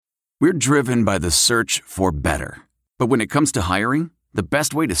We're driven by the search for better. But when it comes to hiring, the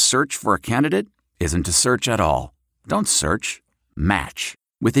best way to search for a candidate isn't to search at all. Don't search. Match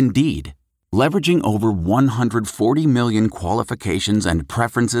with Indeed. Leveraging over 140 million qualifications and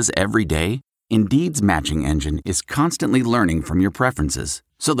preferences every day, Indeed's matching engine is constantly learning from your preferences.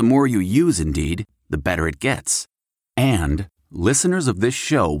 So the more you use Indeed, the better it gets. And listeners of this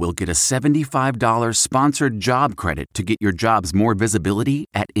show will get a $75 sponsored job credit to get your jobs more visibility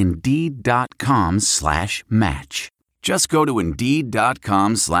at Indeed.com/match. Just go to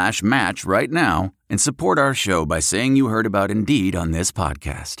Indeed.com/match right now and support our show by saying you heard about Indeed on this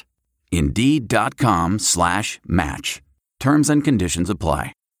podcast. Indeed.com/match. Terms and conditions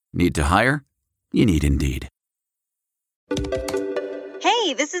apply. Need to hire? You need Indeed.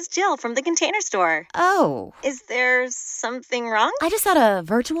 Hey, this is Jill from The Container Store. Oh. Is there something wrong? I just thought a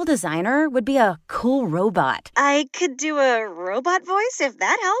virtual designer would be a cool robot. I could do a robot voice if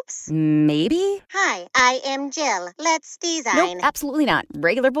that helps. Maybe? Hi, I am Jill. Let's design. Nope, absolutely not.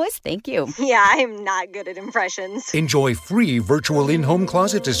 Regular voice, thank you. Yeah, I'm not good at impressions. Enjoy free virtual in-home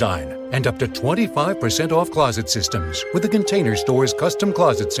closet design and up to 25% off closet systems with The Container Store's custom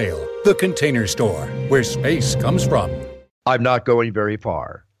closet sale. The Container Store, where space comes from. I'm not going very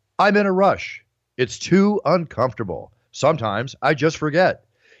far. I'm in a rush. It's too uncomfortable. Sometimes I just forget.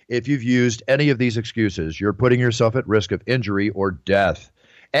 If you've used any of these excuses, you're putting yourself at risk of injury or death.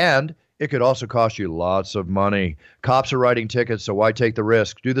 And it could also cost you lots of money. Cops are writing tickets, so why take the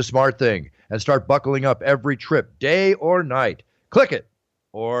risk? Do the smart thing and start buckling up every trip, day or night. Click it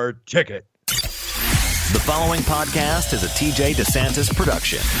or ticket. The following podcast is a TJ DeSantis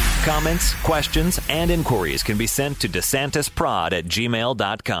production. Comments, questions, and inquiries can be sent to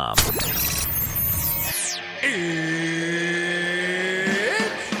DeSantisProd@gmail.com.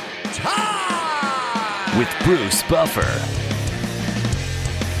 It's time! With Bruce Buffer.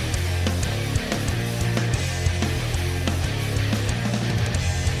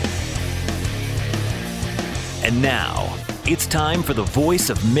 And now, it's time for the voice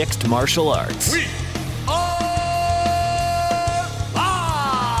of mixed martial arts. We are live!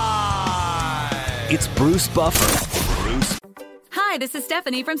 It's Bruce Buffer. Bruce. Hi, this is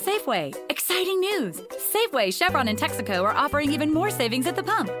Stephanie from Safeway. Exciting news! Safeway, Chevron, and Texaco are offering even more savings at the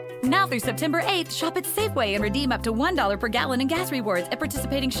pump. Now through September 8th, shop at Safeway and redeem up to $1 per gallon in gas rewards at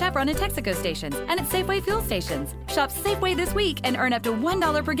participating Chevron and Texaco stations and at Safeway fuel stations. Shop Safeway this week and earn up to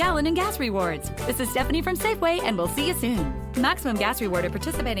 $1 per gallon in gas rewards. This is Stephanie from Safeway, and we'll see you soon. Maximum gas reward at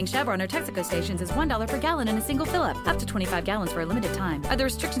participating Chevron or Texaco stations is $1 per gallon in a single fill-up, up to 25 gallons for a limited time. Other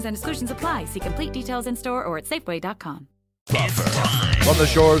restrictions and exclusions apply. See complete details in store or at Safeway.com. From the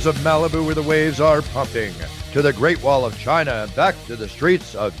shores of Malibu where the waves are pumping, to the Great Wall of China and back to the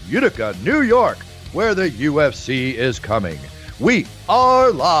streets of Utica, New York, where the UFC is coming. We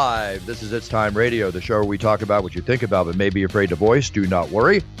are live. This is It's Time Radio, the show where we talk about what you think about but may be afraid to voice. Do not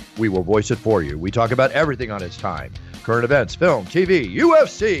worry. We will voice it for you. We talk about everything on It's Time. Current events, film, TV,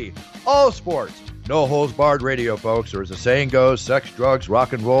 UFC, all sports. No holds barred radio, folks. Or as the saying goes, sex, drugs,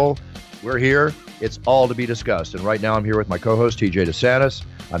 rock and roll. We're here. It's all to be discussed. And right now I'm here with my co-host, TJ DeSantis.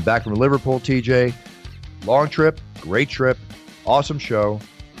 I'm back from Liverpool, TJ. Long trip, great trip, awesome show.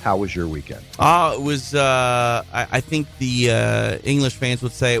 How was your weekend? It was, I think the English fans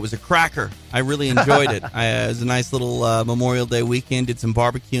would say it was a cracker. I really enjoyed it. It was a nice little Memorial Day weekend. Did some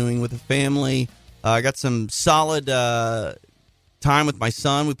barbecuing with the family. I got some solid time with my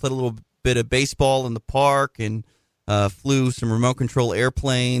son. We played a little bit of baseball in the park and flew some remote control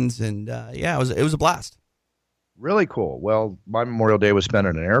airplanes. And, yeah, it was a blast. Really cool. Well, my Memorial Day was spent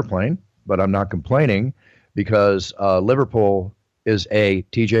in an airplane, but I'm not complaining because Liverpool is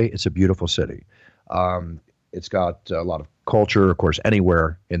TJ, it's a beautiful city. It's got a lot of culture. Of course,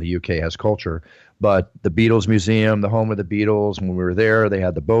 anywhere in the UK has culture. But the Beatles Museum, the home of the Beatles, when we were there, they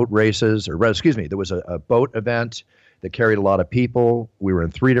had the boat races, there was a boat event that carried a lot of people. We were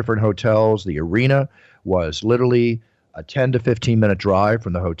in 3 different hotels. The arena was literally a 10 to 15-minute drive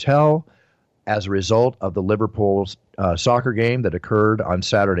from the hotel as a result of the Liverpool soccer game that occurred on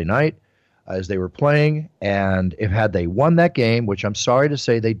Saturday night as they were playing. And had they won that game, which I'm sorry to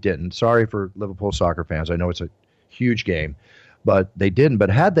say they didn't, sorry for Liverpool soccer fans, I know it's a huge game, but they didn't. But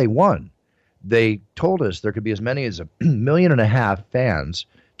had they won, they told us there could be as many as 1.5 million fans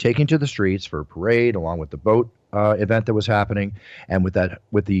taking to the streets for a parade along with the boat event that was happening. And with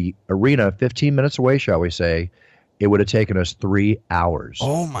the arena 15 minutes away, shall we say, it would have taken us 3 hours.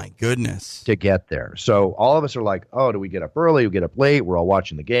 Oh, my goodness. To get there. So all of us are like, oh, do we get up early? We get up late. We're all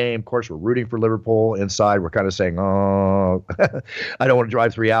watching the game. Of course, we're rooting for Liverpool. Inside, we're kind of saying, oh, I don't want to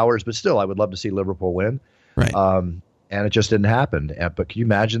drive 3 hours, but still, I would love to see Liverpool win. Right. and it just didn't happen. But can you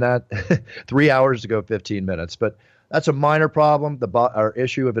imagine that? 3 hours to go 15 minutes. But that's a minor problem. Our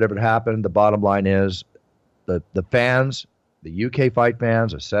issue, if it ever happened, the bottom line is the fans, the UK fight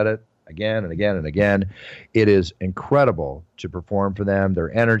fans, have said it again and again and again. It is incredible to perform for them. Their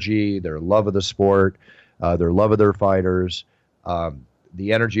energy, their love of the sport, their love of their fighters.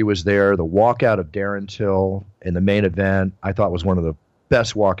 The energy was there. The walkout of Darren Till in the main event, I thought was one of the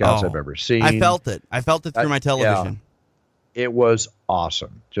best walkouts I've ever seen. I felt it. I felt it through my television. Yeah, it was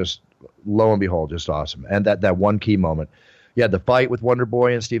awesome. Just lo and behold, just awesome. And that one key moment. You had the fight with Wonder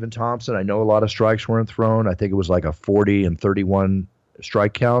Boy and Stephen Thompson. I know a lot of strikes weren't thrown. I think it was like a 40-31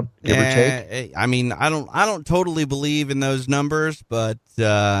 strike count, give or take. I mean, I don't totally believe in those numbers, but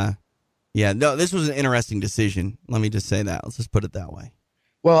no, this was an interesting decision. Let me just say that. Let's just put it that way.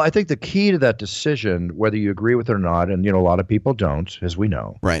 Well, I think the key to that decision, whether you agree with it or not, and a lot of people don't, as we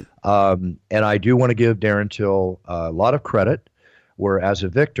know. Right. And I do want to give Darren Till a lot of credit, where as a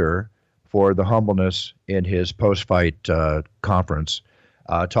victor, for the humbleness in his post-fight conference,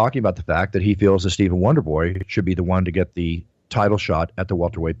 talking about the fact that he feels that Stephen Wonderboy should be the one to get the title shot at the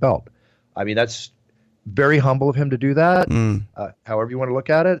welterweight belt. I mean, that's very humble of him to do that, however you want to look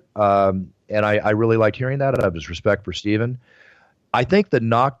at it. And I really liked hearing that. I have his respect for Stephen. I think the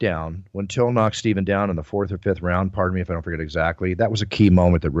knockdown, when Till knocked Stephen down in the 4th or 5th round, pardon me if I don't forget exactly, that was a key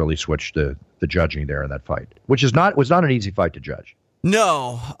moment that really switched the judging there in that fight, which was not an easy fight to judge.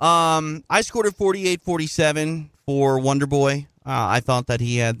 No. I scored at 48-47 for Wonderboy. I thought that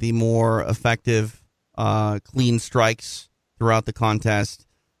he had the more effective, clean strikes throughout the contest.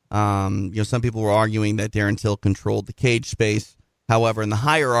 Some people were arguing that Darren Till controlled the cage space. However, in the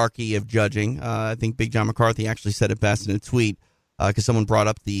hierarchy of judging, I think Big John McCarthy actually said it best in a tweet, because someone brought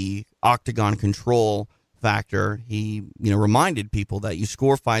up the octagon control factor. He, reminded people that you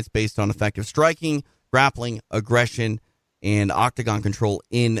score fights based on effective striking, grappling, aggression, and octagon control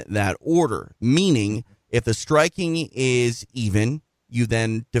in that order. Meaning, if the striking is even, you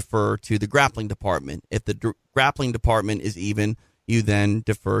then defer to the grappling department. If the grappling department is even, you then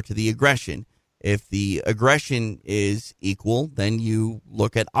defer to the aggression. If the aggression is equal, then you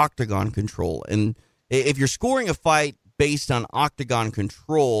look at octagon control. And if you're scoring a fight based on octagon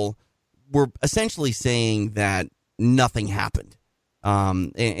control, we're essentially saying that nothing happened.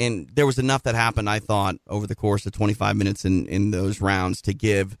 And there was enough that happened, I thought, over the course of 25 minutes in those rounds to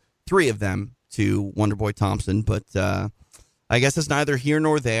give 3 of them to Wonderboy Thompson. But I guess it's neither here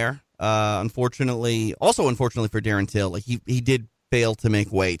nor there. Unfortunately for Darren Till, he did fail to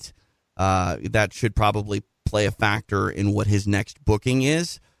make weight. That should probably play a factor in what his next booking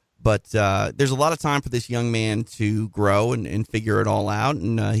is. But there's a lot of time for this young man to grow and figure it all out.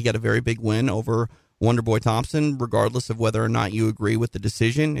 And he got a very big win over Wonderboy Thompson, regardless of whether or not you agree with the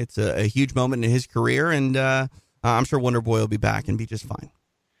decision. It's a huge moment in his career, and I'm sure Wonderboy will be back and be just fine.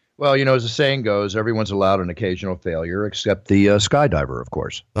 Well, as the saying goes, everyone's allowed an occasional failure, except the skydiver, of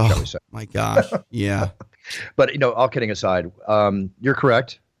course. Oh, my gosh. Yeah. But, all kidding aside, you're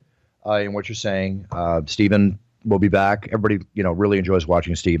correct in what you're saying. Stephen will be back. Everybody, really enjoys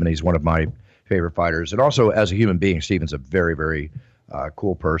watching Stephen. He's one of my favorite fighters. And also, as a human being, Stephen's a very, very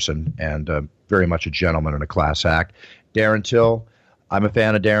cool person and very much a gentleman and a class act. Darren Till, I'm a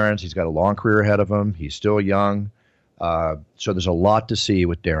fan of Darren's. He's got a long career ahead of him. He's still young. So there's a lot to see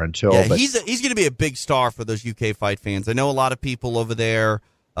with Darren Till. Yeah, he's going to be a big star for those UK fight fans. I know a lot of people over there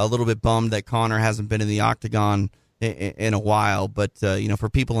a little bit bummed that Conor hasn't been in the octagon in a while. But, for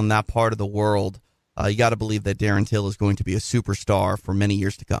people in that part of the world, you got to believe that Darren Till is going to be a superstar for many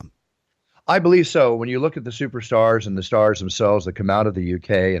years to come. I believe so. When you look at the superstars and the stars themselves that come out of the UK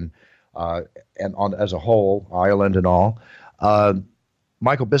and as a whole, Ireland and all,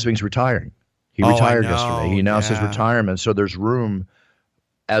 Michael Bisping's retiring. He retired yesterday. He announced his retirement. So there's room,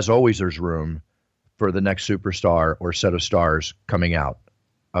 as always, there's room for the next superstar or set of stars coming out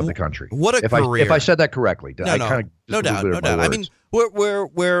of the country. What a career. If I said that correctly. No doubt. I mean,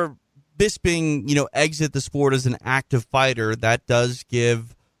 where Bisping, exit the sport as an active fighter, that does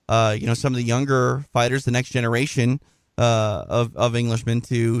give, some of the younger fighters, the next generation of Englishmen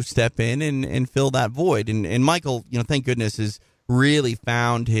to step in and fill that void. And Michael, thank goodness, has really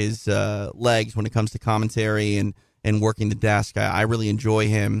found his legs when it comes to commentary and working the desk. I really enjoy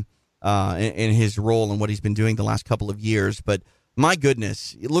him in his role and what he's been doing the last couple of years. But my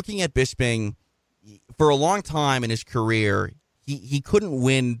goodness, looking at Bisping, for a long time in his career, he couldn't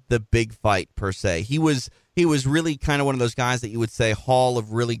win the big fight per se. He was really kind of one of those guys that you would say Hall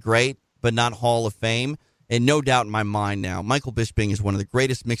of really great, but not Hall of Fame. And no doubt in my mind now, Michael Bisping is one of the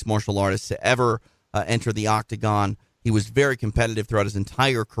greatest mixed martial artists to ever enter the octagon. He was very competitive throughout his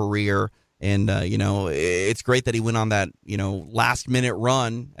entire career, And, it's great that he went on that, last-minute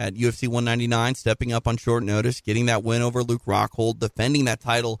run at UFC 199, stepping up on short notice, getting that win over Luke Rockhold, defending that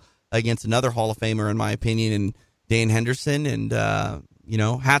title against another Hall of Famer, in my opinion, and Dan Henderson. And,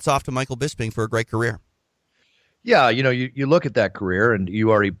 hats off to Michael Bisping for a great career. Yeah, you look at that career, and you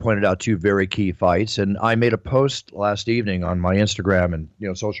already pointed out 2 very key fights. And I made a post last evening on my Instagram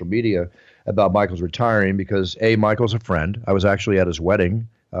and social media about Michael's retiring because, A, Michael's a friend. I was actually at his wedding,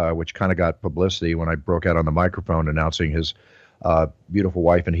 which kind of got publicity when I broke out on the microphone announcing his beautiful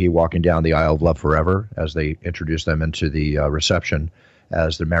wife and he walking down the aisle of love forever as they introduced them into the reception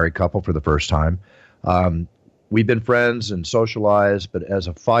as the married couple for the first time. We've been friends and socialized, but as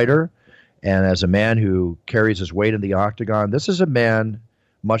a fighter and as a man who carries his weight in the octagon, this is a man,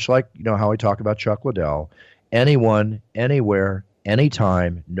 much like how I talk about Chuck Liddell, anyone, anywhere,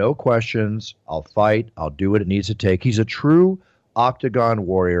 anytime, no questions, I'll fight, I'll do what it needs to take. He's a true octagon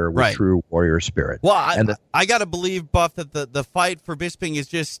warrior with true warrior spirit. Well, I got to believe, Buff, that the fight for Bisping is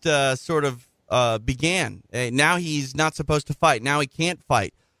just began. Now he's not supposed to fight. Now he can't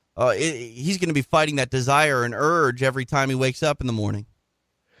fight. He's going to be fighting that desire and urge every time he wakes up in the morning.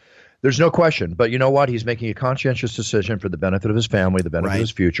 There's no question. But you know what? He's making a conscientious decision for the benefit of his family, the benefit of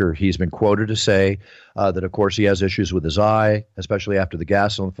his future. He's been quoted to say that, of course, he has issues with his eye, especially after the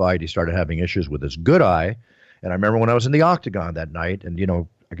Gastelum fight. He started having issues with his good eye. And I remember when I was in the octagon that night, and,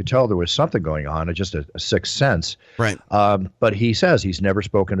 I could tell there was something going on, just a sixth sense. Right. But he says he's never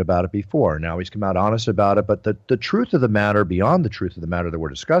spoken about it before. Now he's come out honest about it. But the truth of the matter, beyond the truth of the matter that we're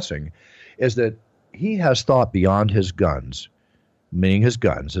discussing, is that he has thought beyond his guns, meaning his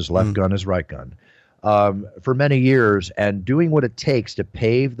guns, his left gun, his right gun, for many years, and doing what it takes to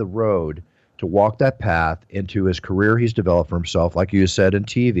pave the road to walk that path into his career he's developed for himself. Like you said, in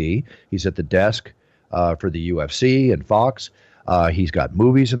TV, he's at the desk for the UFC and Fox. He's got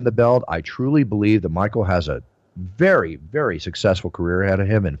movies in the belt. I truly believe that Michael has a very, very successful career ahead of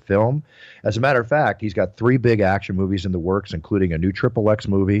him in film. As a matter of fact, he's got 3 big action movies in the works, including a new Triple X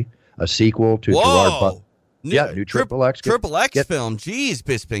movie, a sequel to Gerard Butler. New Triple X. Triple X film. Jeez,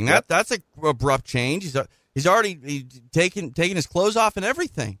 Bisping. That's a abrupt change. He's already taken his clothes off and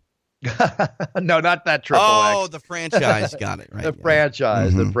everything. No, not that Triple X. Oh, the franchise. Got it. Right. The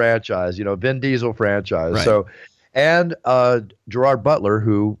franchise. Vin Diesel franchise. Right. So, and Gerard Butler,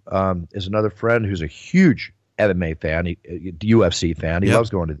 who is another friend who's a huge MMA fan, UFC fan. He loves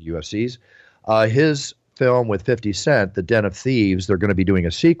going to the UFCs. His film with 50 Cent, The Den of Thieves, they're going to be doing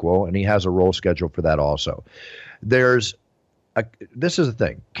a sequel, and he has a role scheduled for that also. This is the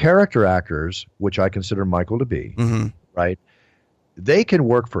thing. Character actors, which I consider Michael to be, right? They can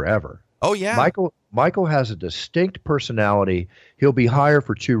work forever. Oh, yeah. Michael has a distinct personality. He'll be hired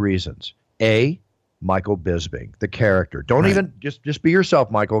for 2 reasons. A, Michael Bisping, the character. Don't even just be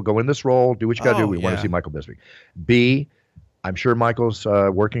yourself, Michael. Go in this role. Do what you got to do. We want to see Michael Bisping. B, I'm sure Michael's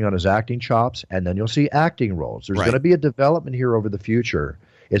working on his acting chops, and then you'll see acting roles. There's going to be a development here over the future.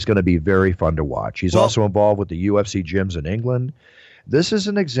 It's going to be very fun to watch. He's also involved with the UFC gyms in England. This is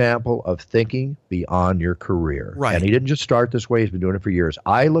an example of thinking beyond your career. Right. And he didn't just start this way. He's been doing it for years.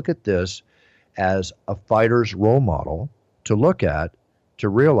 I look at this as a fighter's role model to look at, to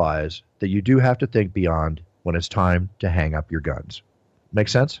realize that you do have to think beyond when it's time to hang up your guns. Make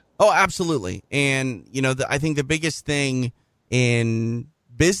sense? Oh, absolutely. And, I think the biggest thing in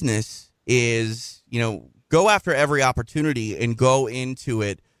business is, go after every opportunity and go into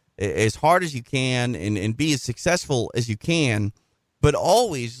it as hard as you can and be as successful as you can, but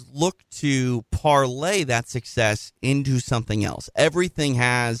always look to parlay that success into something else. Everything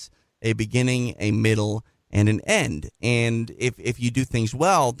has a beginning, a middle, and an end. And if you do things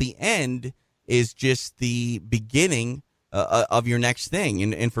well, the end is just the beginning of your next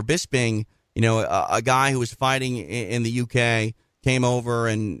thing. And for Bisping, a guy who was fighting in the UK came over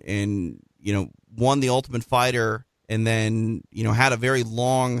and won the Ultimate Fighter, and then had a very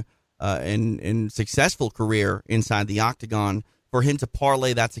long and successful career inside the octagon. For him to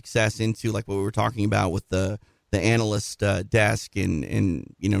parlay that success into, like what we were talking about with the analyst desk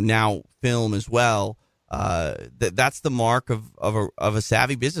and now film as well, that's the mark of a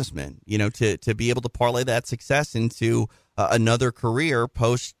savvy businessman. To be able to parlay that success into another career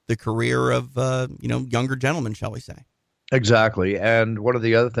post the career of younger gentlemen, shall we say? Exactly. And one of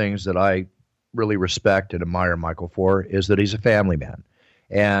the other things that I really respect and admire Michael for is that he's a family man.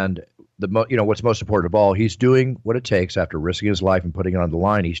 And what's most important of all, he's doing what it takes after risking his life and putting it on the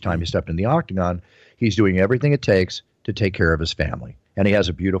line each time he stepped in the octagon. He's doing everything it takes to take care of his family. And he has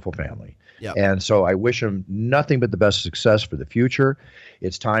a beautiful family. Yep. And so I wish him nothing but the best success for the future.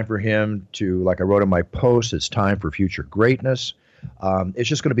 It's time for him to, like I wrote in my post, it's time for future greatness. It's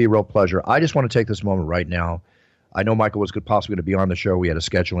just going to be a real pleasure. I just want to take this moment right now. I know Michael was possibly going to be on the show. We had a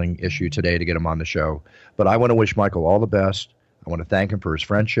scheduling issue today to get him on the show. But I want to wish Michael all the best. I want to thank him for his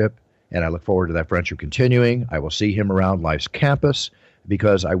friendship, and I look forward to that friendship continuing. I will see him around Life's campus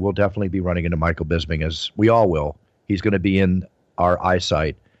because I will definitely be running into Michael Bisping, as we all will. He's going to be in our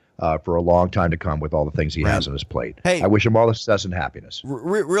eyesight for a long time to come with all the things he has on his plate. Hey, I wish him all the success and happiness.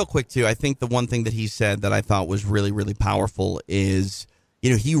 Real quick, too, I think the one thing that he said that I thought was really, really powerful is,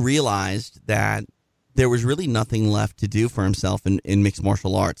 he realized that there was really nothing left to do for himself in mixed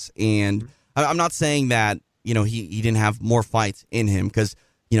martial arts. And I'm not saying that, he didn't have more fights in him because,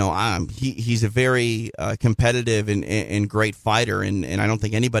 he's a very competitive and great fighter, and I don't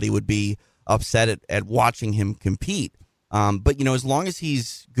think anybody would be upset at watching him compete. But, as long as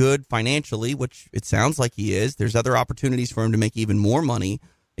he's good financially, which it sounds like he is, there's other opportunities for him to make even more money.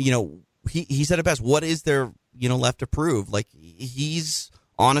 He said it best. What is there, left to prove? Like, he's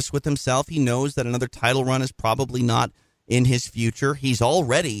honest with himself. He knows that another title run is probably not in his future. He's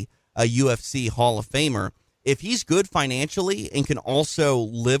already a UFC Hall of Famer. If he's good financially and can also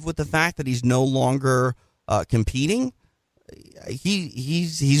live with the fact that he's no longer competing,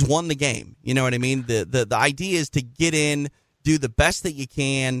 he's won the game. You know what I mean? The idea is to get in, do the best that you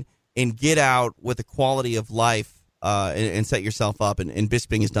can, and get out with a quality of life and set yourself up. And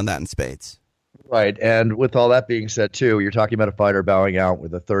Bisping has done that in spades. Right. And with all that being said, too, you're talking about a fighter bowing out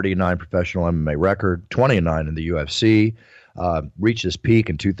with a 39 professional MMA record, 29 in the UFC, reached his peak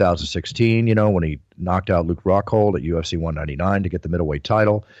in 2016, when he knocked out Luke Rockhold at UFC 199 to get the middleweight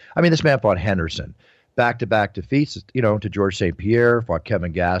title. I mean, this man fought Henderson. Back-to-back defeats, to George St. Pierre, fought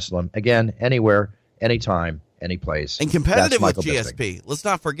Kevin Gastelum. Again, anywhere, anytime, any place. And competitive with GSP. Bisping. Let's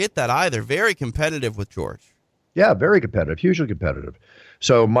not forget that either. Very competitive with George. Yeah, very competitive, hugely competitive.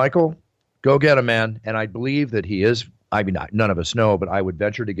 So, Michael, go get him, man. And I believe that he is, none of us know, but I would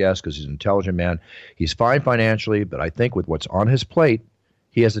venture to guess because he's an intelligent man. He's fine financially, but I think with what's on his plate,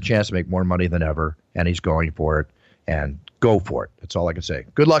 he has the chance to make more money than ever, and he's going for it. And go for it. That's all I can say.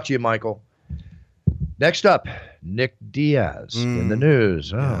 Good luck to you, Michael. Next up, Nick Diaz in the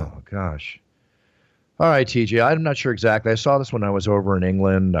news. Oh, gosh. All right, TJ, I'm not sure exactly. I saw this when I was over in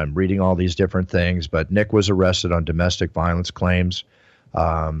England. I'm reading all these different things, but Nick was arrested on domestic violence claims.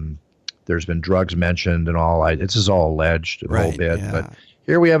 There's been drugs mentioned and all. This is all alleged a little bit. Yeah. But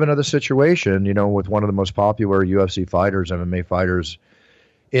here we have another situation, with one of the most popular UFC fighters, MMA fighters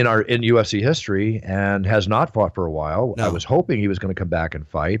in UFC history, and has not fought for a while. No. I was hoping he was going to come back and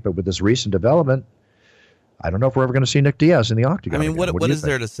fight, but with this recent development, I don't know if we're ever going to see Nick Diaz in the octagon. I mean, what is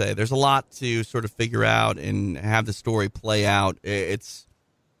there to say? There's a lot to sort of figure out and have the story play out. It's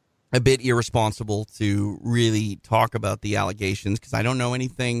a bit irresponsible to really talk about the allegations because I don't know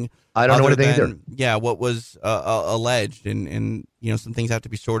anything. I don't know anything either. Yeah, what was alleged, and some things have to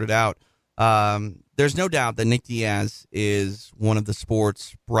be sorted out. There's no doubt that Nick Diaz is one of the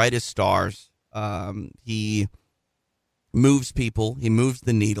sport's brightest stars. He moves people. He moves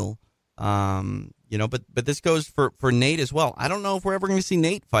the needle. But this goes for Nate as well. I don't know if we're ever going to see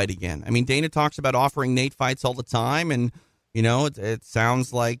Nate fight again. I mean, Dana talks about offering Nate fights all the time, and it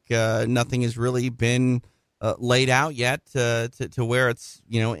sounds like nothing has really been laid out yet to where it's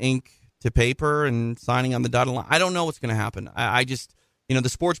ink to paper and signing on the dotted line. I don't know what's going to happen. I just the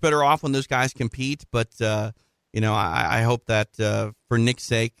sport's better off when those guys compete, but I hope that for Nick's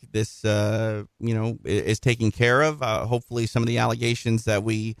sake, this is taken care of. Hopefully, some of the allegations that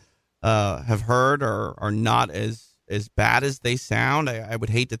we have heard are not as bad as they sound. I would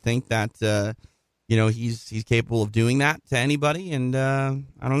hate to think that he's capable of doing that to anybody, and I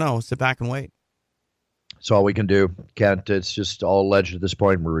don't know. Sit back and wait. That's all we can do, Kent. It's just all alleged at this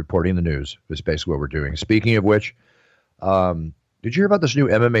point. We're reporting the news. That's basically what we're doing. Speaking of which, did you hear about this new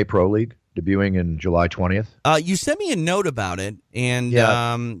MMA Pro League debuting in July 20th? You sent me a note about it, and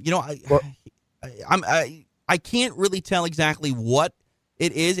I can't really tell exactly what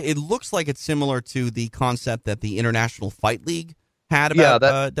it is. It looks like it's similar to the concept that the International Fight League had about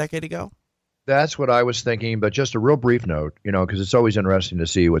a decade ago. That's what I was thinking, but just a real brief note, because it's always interesting to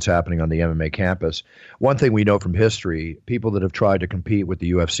see what's happening on the MMA campus. One thing we know from history, people that have tried to compete with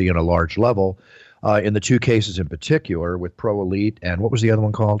the UFC on a large level, in the two cases in particular with Pro Elite and what was the other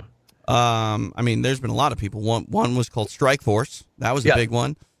one called? There's been a lot of people. One was called Strike Force. That was a big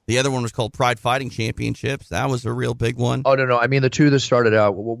one. The other one was called Pride Fighting Championships. That was a real big one. Oh, no. I mean, the two that started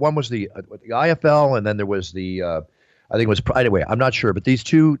out, one was the IFL, and then there was the, I think it was, anyway, I'm not sure. But these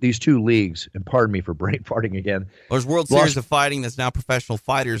two leagues, and pardon me for brain farting again. There's World Series of Fighting that's now Professional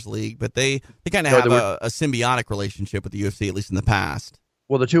Fighters League, but they kind of have a symbiotic relationship with the UFC, at least in the past.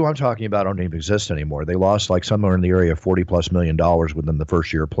 Well, the two I'm talking about don't even exist anymore. They lost like somewhere in the area of $40+ million within the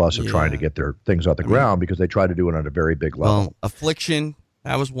first year plus of trying to get their things off the ground because they tried to do it on a very big level. Well, Affliction,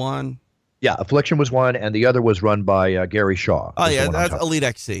 that was one. Yeah, Affliction was one, and the other was run by Gary Shaw. Oh, yeah, that's Elite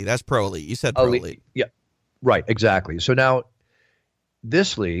XC. That's Pro Elite. You said Pro Elite. Yeah, right, exactly. So now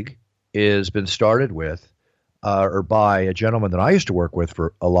this league has been started with or by a gentleman that I used to work with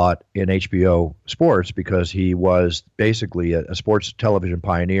for a lot in HBO Sports because he was basically a sports television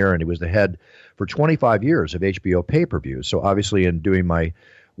pioneer, and he was the head for 25 years of HBO pay-per-views. So obviously in doing my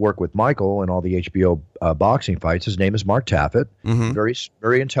work with Michael and all the HBO boxing fights, his name is Mark Taffet. Very,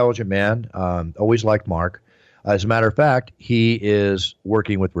 very intelligent man. Always liked Mark. As a matter of fact, he is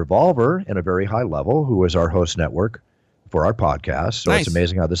working with Revolver in a very high level, who is our host network for our podcast. So It's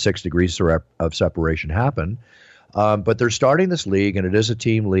amazing how the 6 degrees of separation happen. But they're starting this league, and it is a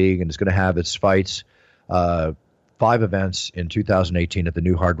team league, and it's going to have its fights, 5 events in 2018 at the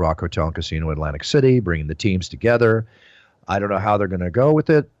new Hard Rock Hotel and Casino in Atlantic City, bringing the teams together. I don't know how they're going to go with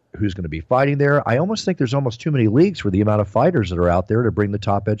it, who's going to be fighting there. I almost think there's almost too many leagues for the amount of fighters that are out there to bring the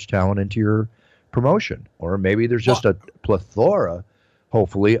top-edge talent into your promotion. Or maybe there's just a plethora,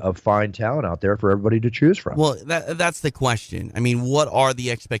 hopefully, of fine talent out there for everybody to choose from. Well, that's the question. I mean, what are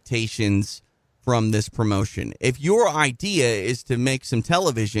the expectations from this promotion? If your idea is to make some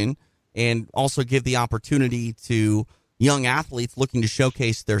television and also give the opportunity to young athletes looking to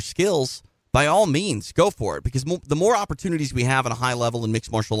showcase their skills, by all means, go for it. Because the more opportunities we have at a high level in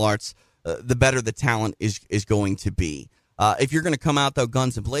mixed martial arts, the better the talent is going to be. If you're going to come out, though,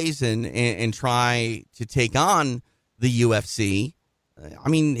 guns a-blazing and try to take on the UFC, I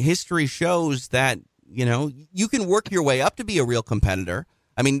mean, history shows that, you can work your way up to be a real competitor.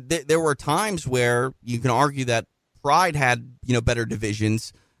 I mean, there were times where you can argue that Pride had, better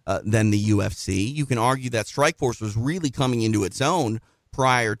divisions than the UFC. You can argue that Strikeforce was really coming into its own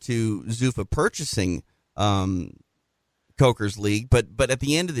prior to Zuffa purchasing Coker's League. But at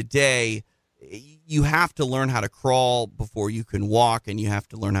the end of the day, you have to learn how to crawl before you can walk, and you have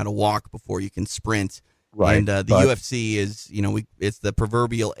to learn how to walk before you can sprint. Right. And the UFC is, it's the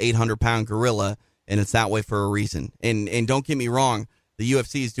proverbial 800-pound gorilla, and it's that way for a reason. And don't get me wrong, the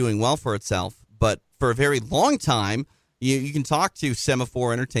UFC is doing well for itself, but for a very long time, you can talk to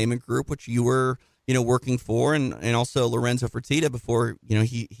Semaphore Entertainment Group, which you were, working for, and also Lorenzo Fertitta before,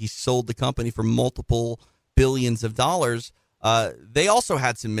 he sold the company for multiple billions of dollars. They also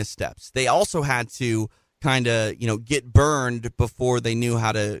had some missteps. They also had to kind of, get burned before they knew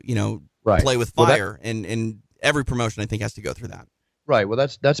how to, play with fire. And every promotion, I think, has to go through that. Right. Well,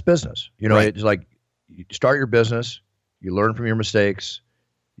 that's business. It's like you start your business, you learn from your mistakes,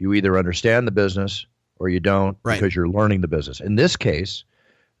 you either understand the business or you don't because you're learning the business. In this case,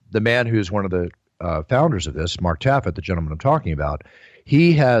 the man who's one of the founders of this, Mark Taffet, the gentleman I'm talking about,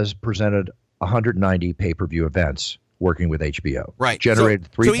 he has presented 190 pay-per-view events working with HBO. Right. Generated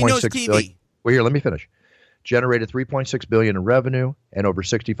so he knows 3.6 TV. billion. Well, here, let me finish. Generated $3.6 billion in revenue and over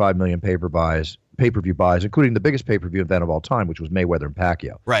 65 million pay-per-view buys, including the biggest pay-per-view event of all time, which was Mayweather and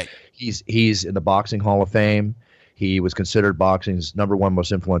Pacquiao. Right. He's in the Boxing Hall of Fame. He was considered boxing's #1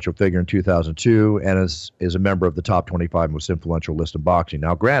 most influential figure in 2002 and is a member of the top 25 most influential list of boxing.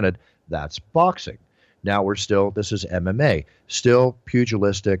 Now, granted, that's boxing. Now this is MMA, still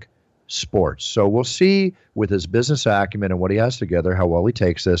pugilistic sports. So we'll see with his business acumen and what he has together, how well he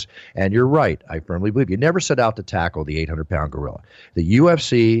takes this. And you're right. I firmly believe you never set out to tackle the 800-pound gorilla. The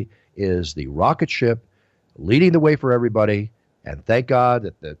UFC is the rocket ship leading the way for everybody. And thank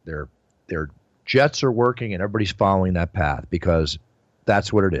God that their jets are working and everybody's following that path because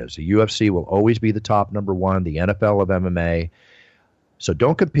that's what it is. The UFC will always be the top #1, the NFL of MMA. So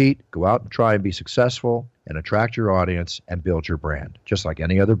don't compete. Go out and try and be successful and attract your audience and build your brand, just like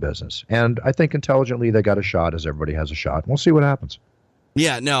any other business. And I think intelligently they got a shot, as everybody has a shot. We'll see what happens.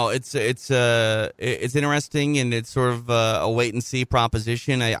 Yeah, no, it's interesting, and it's sort of a wait and see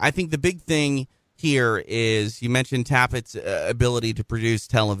proposition. I think the big thing here is you mentioned Taffet's ability to produce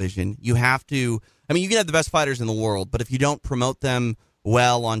television. You have to. I mean, you can have the best fighters in the world, but if you don't promote them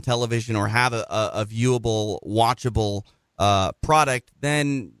well on television or have a viewable, watchable product,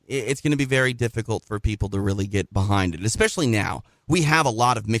 then it's going to be very difficult for people to really get behind it, especially now. We have a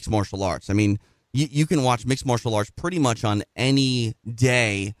lot of mixed martial arts. I mean, you can watch mixed martial arts pretty much on any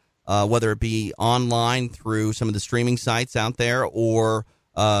day, whether it be online through some of the streaming sites out there or,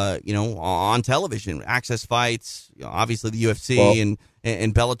 on television. Access Fights, obviously the UFC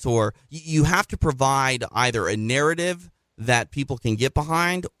and Bellator. You have to provide either a narrative that people can get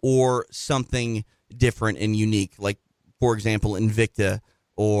behind or something different and unique, like, for example, Invicta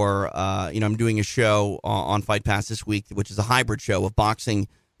or I'm doing a show on Fight Pass this week, which is a hybrid show of boxing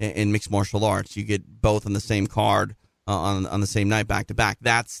and mixed martial arts. You get both on the same card on the same night, back to back.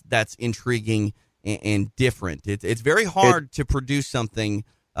 That's intriguing and different. It's very hard to produce something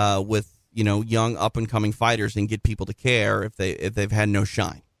with young up and coming fighters and get people to care if they've had no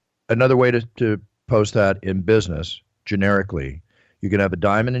shine. Another way to post that in business generically, you can have a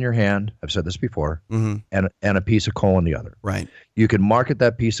diamond in your hand. I've said this before, and a piece of coal in the other. Right. You can market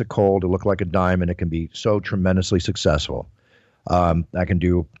that piece of coal to look like a diamond. It can be so tremendously successful. I can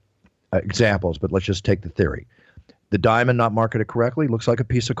do examples, but let's just take the theory. The diamond not marketed correctly looks like a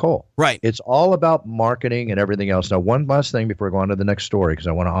piece of coal. Right. It's all about marketing and everything else. Now, one last thing before I go on to the next story, because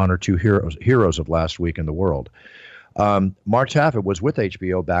I want to honor two heroes of last week in the world. Mark Taffet was with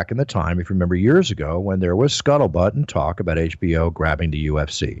HBO back in the time, if you remember years ago, when there was scuttlebutt and talk about HBO grabbing the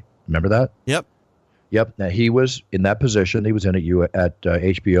UFC. Remember that? Yep. Now, he was in that position. He was in at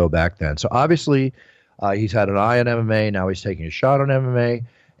HBO back then. So obviously, he's had an eye on MMA. Now he's taking a shot on MMA.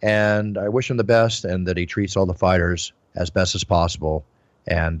 And I wish him the best and that he treats all the fighters as best as possible.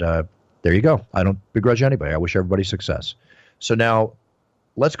 And there you go. I don't begrudge anybody. I wish everybody success. So now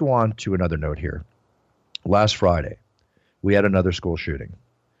let's go on to another note here. Last Friday, we had another school shooting.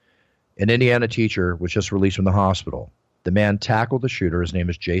 An Indiana teacher was just released from the hospital. The man tackled the shooter. His name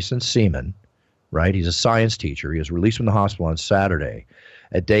is Jason Seaman, right? He's a science teacher. He was released from the hospital on Saturday,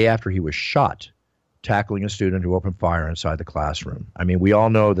 a day after he was shot, tackling a student who opened fire inside the classroom. I mean, we all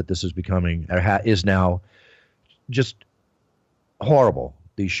know that this is now just horrible,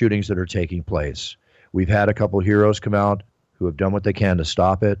 these shootings that are taking place. We've had a couple of heroes come out who have done what they can to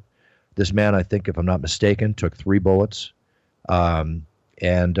stop it. This man, I think, if I'm not mistaken, took 3 bullets, and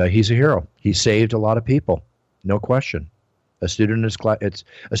he's a hero. He saved a lot of people, no question. A student in his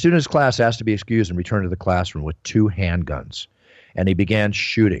class asked to be excused and returned to the classroom with 2 handguns, and he began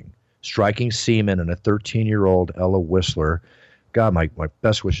shooting, striking Seaman and a 13-year-old Ella Whistler. God, my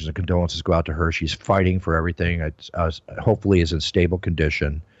best wishes and condolences go out to her. She's fighting for everything. Hopefully is in stable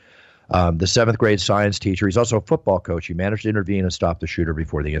condition. The 7th grade science teacher, he's also a football coach. He managed to intervene and stop the shooter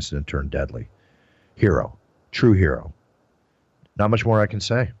before the incident turned deadly. Hero. True hero. Not much more I can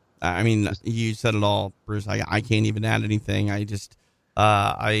say. I mean, you said it all, Bruce. I can't even add anything. I just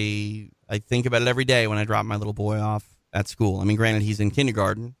I think about it every day when I drop my little boy off at school. I mean, granted, he's in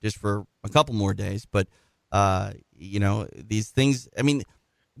kindergarten just for a couple more days, but these things. I mean,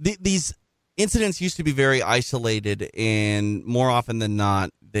 these incidents used to be very isolated, and more often than not,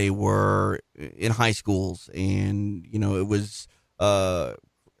 they were in high schools, and it was not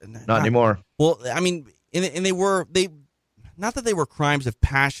anymore. Well, I mean, and they not that they were crimes of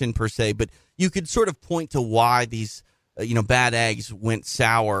passion per se, but you could sort of point to why these bad eggs went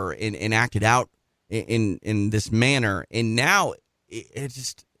sour and acted out in this manner. And now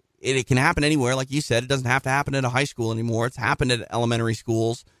it can happen anywhere. Like you said, it doesn't have to happen at a high school anymore. It's happened at elementary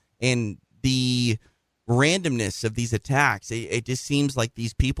schools, and the randomness of these attacks, it just seems like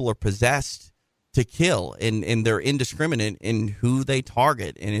these people are possessed to kill, and they're indiscriminate in who they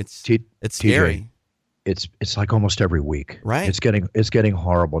target, and it's scary. It's like almost every week, right? It's getting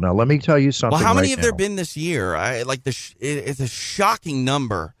horrible. Now, let me tell you something. Well, how many have there been this year? It's a shocking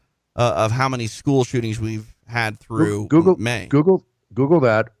number of how many school shootings we've had through May. Google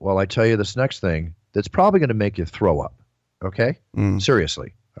that while I tell you this next thing that's probably going to make you throw up. Okay?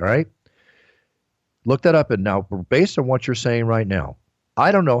 Seriously. All right? Look that up. And now, based on what you're saying right now,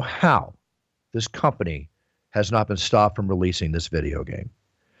 I don't know how this company has not been stopped from releasing this video game.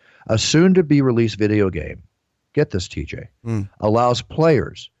 A soon-to-be-released video game, get this, TJ, allows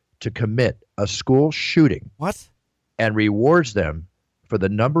players to commit a school shooting. What? And rewards them for the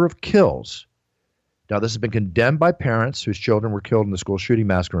number of kills. Now, this has been condemned by parents whose children were killed in the school shooting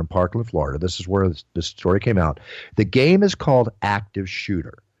massacre in Parkland, Florida. This is where this story came out. The game is called Active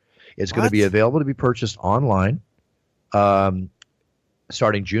Shooter. It's going to be available to be purchased online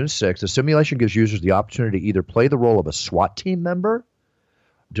starting June 6th. The simulation gives users the opportunity to either play the role of a SWAT team member,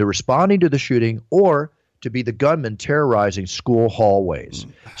 to responding to the shooting, or to be the gunman terrorizing school hallways.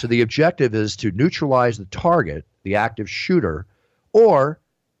 So the objective is to neutralize the target, the active shooter, or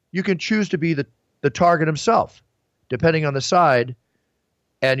you can choose to be the target himself, depending on the side,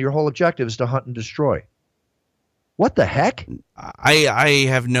 and your whole objective is to hunt and destroy. What the heck? I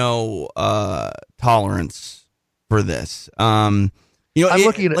have no tolerance for this. I'm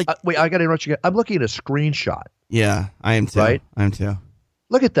looking at wait, I got to interrupt you again. I'm looking at a screenshot. Yeah, I am too. Right? I am too.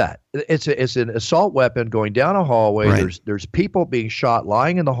 Look at that. It's an assault weapon going down a hallway. Right. There's people being shot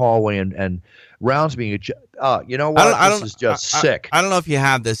lying in the hallway and rounds being you know what? This is just sick. I don't know if you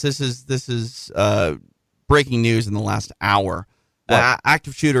have this. This is breaking news in the last hour.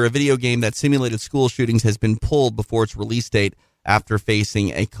 Active Shooter, a video game that simulated school shootings, has been pulled before its release date after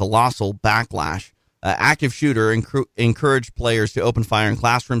facing a colossal backlash. Active Shooter encouraged players to open fire in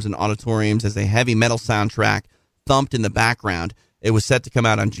classrooms and auditoriums as a heavy metal soundtrack thumped in the background. It was set to come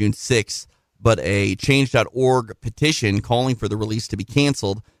out on June 6th, but a Change.org petition calling for the release to be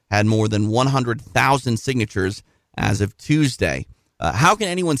canceled had more than 100,000 signatures as of Tuesday. How can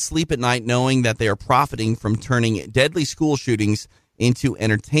anyone sleep at night knowing that they are profiting from turning deadly school shootings into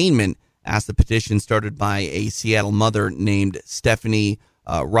entertainment, asked the petition started by a Seattle mother named Stephanie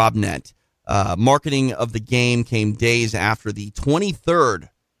Robnett. Marketing of the game came days after the 23rd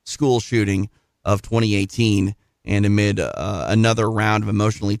school shooting of 2018 and amid another round of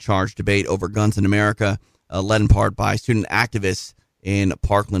emotionally charged debate over guns in America, led in part by student activists in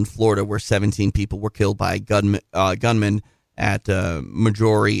Parkland, Florida, where 17 people were killed by gunmen at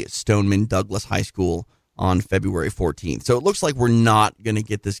Marjory Stoneman Douglas High School on February 14th. So it looks like we're not going to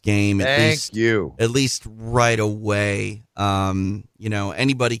get this game at least right away.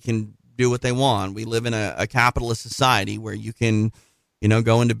 Anybody can do what they want. We live in a capitalist society where you can,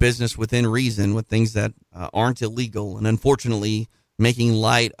 go into business within reason with things that aren't illegal. And unfortunately, making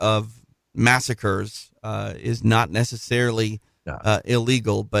light of massacres is not necessarily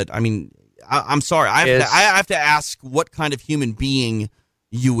illegal. But I mean, I'm sorry. I have to ask what kind of human being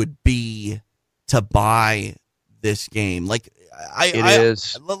you would be to buy this game. Like,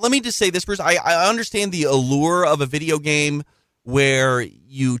 let me just say this, Bruce. I understand the allure of a video game where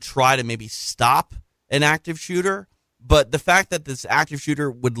you try to maybe stop an active shooter, but the fact that this active shooter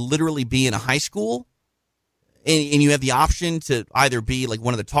would literally be in a high school and you have the option to either be like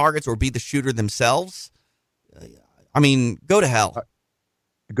one of the targets or be the shooter themselves, I mean, go to hell.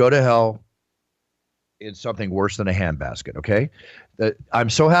 Go to hell. It's something worse than a handbasket, okay? I'm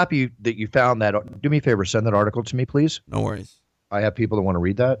so happy that you found that. Do me a favor, send that article to me, please. No worries. I have people that want to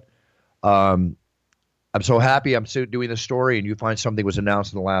read that. I'm so happy I'm doing this story and you find something was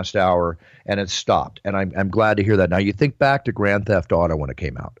announced in the last hour and it stopped. And I'm glad to hear that. Now, you think back to Grand Theft Auto when it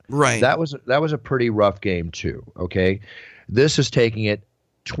came out. Right. That was a pretty rough game too, okay? This is taking it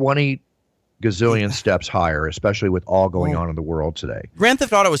 20 gazillion steps higher, especially with all going on in the world today. Grand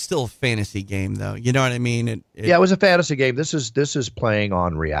Theft Auto is still a fantasy game, though. You know what I mean? Yeah, it was a fantasy game. This is playing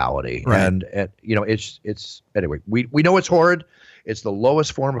on reality, right. and it's anyway. We know it's horrid. It's the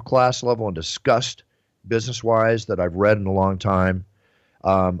lowest form of class level and disgust, business wise, that I've read in a long time.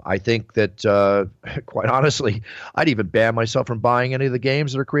 I think that quite honestly, I'd even ban myself from buying any of the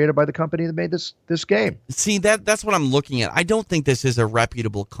games that are created by the company that made this game. See, that's what I'm looking at. I don't think this is a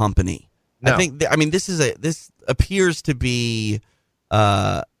reputable company. No. I mean, this appears to be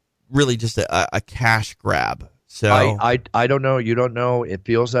really just a cash grab. So I don't know. You don't know. It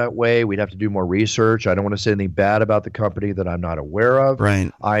feels that way. We'd have to do more research. I don't want to say anything bad about the company that I'm not aware of.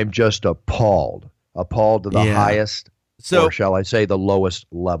 Right. I'm just appalled to the highest, or shall I say, the lowest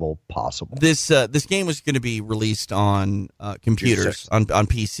level possible. This game was going to be released on computers, on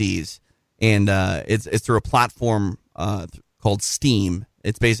PCs, and it's through a platform called Steam.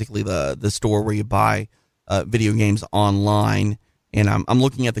 It's basically the store where you buy video games online, and I'm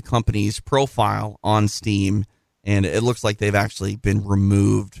looking at the company's profile on Steam, and it looks like they've actually been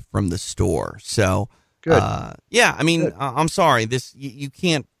removed from the store. So, good. Yeah, I mean, I'm sorry. This you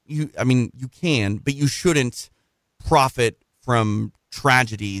can't. You can, but you shouldn't profit from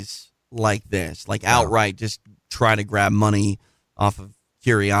tragedies like this, like outright just try to grab money off of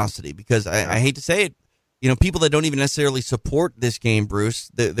curiosity. Because I hate to say it. People that don't even necessarily support this game, Bruce,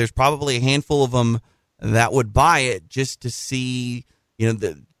 there's probably a handful of them that would buy it just to see,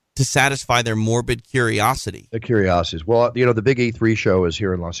 to satisfy their morbid curiosity. The curiosities. Well, the big E3 show is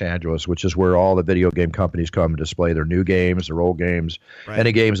here in Los Angeles, which is where all the video game companies come and display their new games, their old games,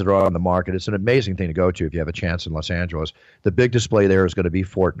 any games that are on the market. It's an amazing thing to go to if you have a chance in Los Angeles. The big display there is going to be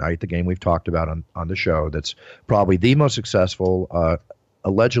Fortnite, the game we've talked about on the show. That's probably the most successful,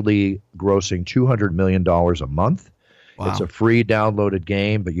 allegedly grossing $200 million a month. Wow. It's a free downloaded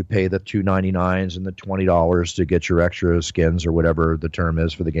game, but you pay the $2.99s and the $20 to get your extra skins or whatever the term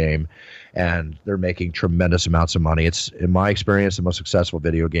is for the game. And they're making tremendous amounts of money. It's, in my experience, the most successful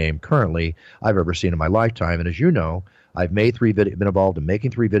video game currently I've ever seen in my lifetime. And as you know, I've made been involved in making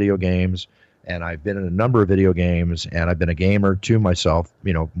 3 video games, and I've been in a number of video games, and I've been a gamer too myself,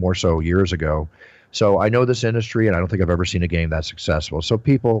 more so years ago. So I know this industry, and I don't think I've ever seen a game that successful. So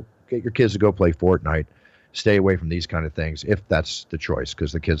people, get your kids to go play Fortnite. Stay away from these kind of things if that's the choice,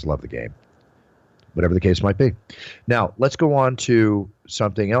 because the kids love the game. Whatever the case might be. Now, let's go on to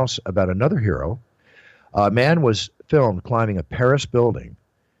something else about another hero. A man was filmed climbing a Paris building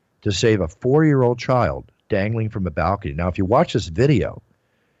to save a 4-year-old child dangling from a balcony. Now, if you watch this video,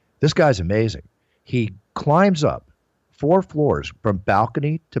 this guy's amazing. He climbs up 4 floors from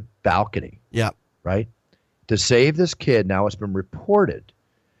balcony to balcony. Yeah. Right? To save this kid. Now, it's been reported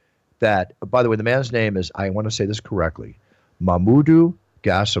that, by the way, the man's name is, I want to say this correctly, Mamoudou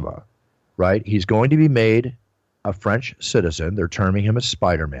Gassama, right? He's going to be made a French citizen. They're terming him as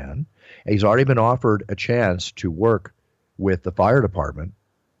Spider-Man. And he's already been offered a chance to work with the fire department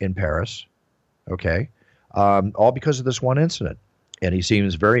in Paris, okay? All because of this one incident. And he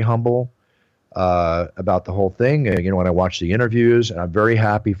seems very humble about the whole thing. When I watch the interviews, and I'm very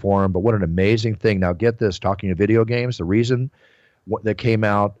happy for him. But what an amazing thing. Now, get this, talking to video games, the reason that came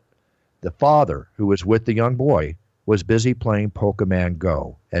out, the father who was with the young boy was busy playing Pokemon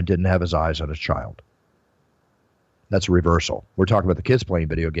Go and didn't have his eyes on his child. That's a reversal. We're talking about the kids playing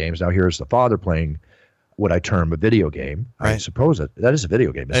video games. Now here's the father playing what I term a video game. Right. I suppose that is a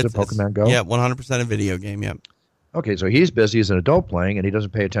video game. Is it Pokemon Go? Yeah, 100% a video game, yeah. Okay, so he's busy as an adult playing, and he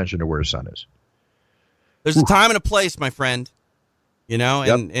doesn't pay attention to where his son is. There's a time and a place, my friend.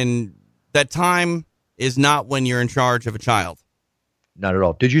 And that time is not when you're in charge of a child. Not at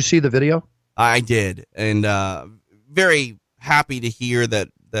all. Did you see the video? I did, and very happy to hear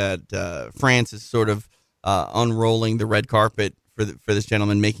that France is sort of unrolling the red carpet for this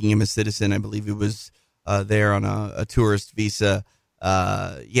gentleman, making him a citizen. I believe he was there on a tourist visa.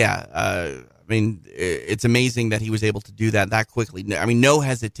 I mean, it's amazing that he was able to do that quickly. I mean, no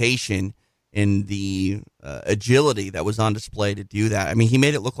hesitation in the agility that was on display to do that. I mean, he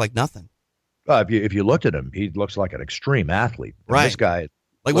made it look like nothing. If you looked at him, he looks like an extreme athlete. And right. This guy,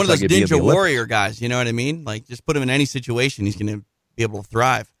 like one of those ninja warrior guys. You know what I mean? Like, just put him in any situation, he's going to be able to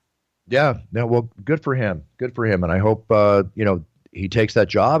thrive. Yeah. No. Well, good for him. Good for him. And I hope he takes that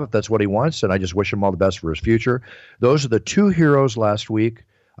job if that's what he wants. And I just wish him all the best for his future. Those are the 2 heroes last week.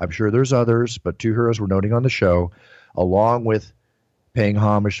 I'm sure there's others, but 2 heroes we're noting on the show, along with paying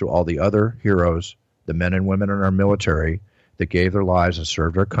homage to all the other heroes, the men and women in our military that gave their lives and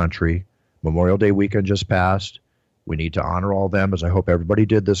served our country. Memorial Day weekend just passed. We need to honor all of them, as I hope everybody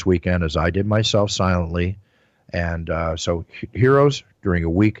did this weekend, as I did myself silently. And so heroes during a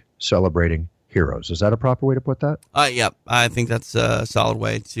week celebrating heroes. Is that a proper way to put that? Yeah, I think that's a solid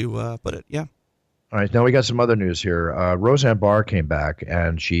way to put it. Yeah. All right, now we got some other news here. Roseanne Barr came back,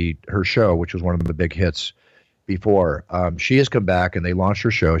 and her show, which was one of the big hits before, she has come back, and they launched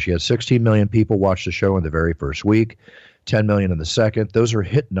her show. She had 16 million people watch the show in the very first week, 10 million in the second. Those are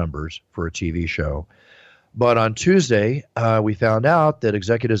hit numbers for a TV show. But on Tuesday, we found out that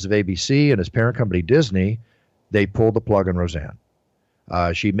executives of ABC and his parent company Disney, they pulled the plug on Roseanne.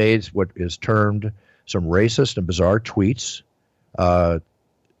 She made what is termed some racist and bizarre tweets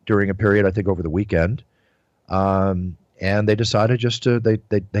during a period, I think, over the weekend. And they decided just to,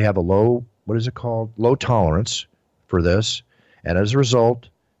 they have a low, what is it called? Low tolerance for this. And as a result,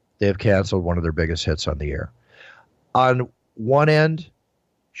 they have canceled one of their biggest hits on the air. On one end,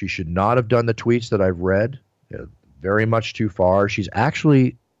 she should not have done the tweets that I've read. Very much too far. She's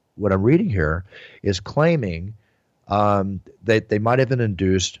actually, what I'm reading here, is claiming that they might have been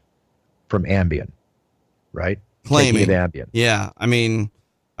induced from Ambien, right? Claiming Ambien. Yeah, I mean,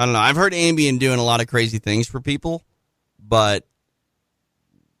 I don't know. I've heard Ambien doing a lot of crazy things for people, but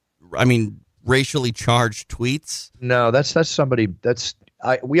I mean, racially charged tweets. No, that's somebody.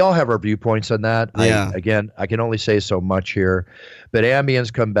 We all have our viewpoints on that. Yeah. I can only say so much here, but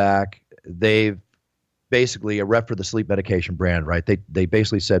Ambien's come back. They've basically a rep for the sleep medication brand, right? They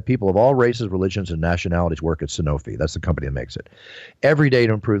basically said people of all races, religions, and nationalities work at Sanofi. That's the company that makes it. Every day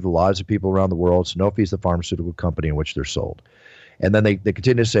to improve the lives of people around the world, Sanofi is the pharmaceutical company in which they're sold. And then they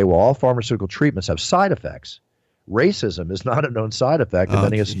continue to say, well, all pharmaceutical treatments have side effects. Racism is not a known side effect of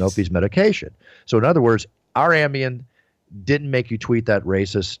any of Sanofi's medication. So in other words, our Ambien didn't make you tweet that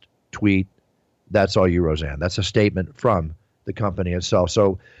racist tweet. That's all you, Roseanne. That's a statement from the company itself.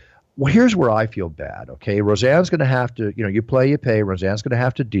 So here's where I feel bad, okay? Roseanne's going to have to, you play, you pay. Roseanne's going to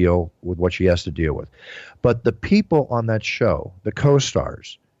have to deal with what she has to deal with. But the people on that show, the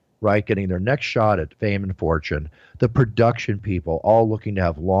co-stars, right, getting their next shot at fame and fortune, the production people, all looking to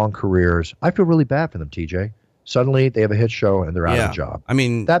have long careers, I feel really bad for them, TJ. Suddenly they have a hit show and they're out of a job. I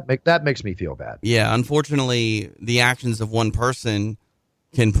mean, that makes me feel bad. Yeah, unfortunately, the actions of one person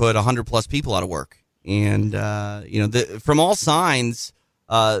can put 100+ people out of work. And, from all signs,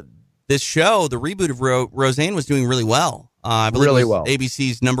 this show, the reboot of Roseanne, was doing really well. I believe really it was well.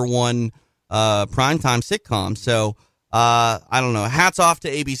 ABC's #1 primetime sitcom. So, I don't know. Hats off to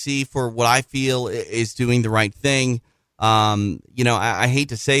ABC for what I feel is doing the right thing. I hate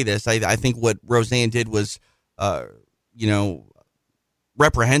to say this. I think what Roseanne did was,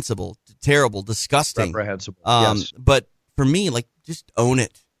 reprehensible terrible, disgusting. Reprehensible. Yes. But for me, like, just own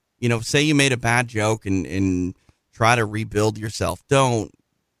it. You know, say you made a bad joke and try to rebuild yourself. Don't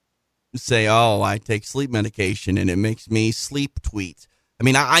say, oh, I take sleep medication and it makes me sleep tweet. I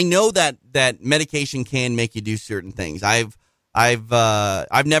mean, I know that medication can make you do certain things. I've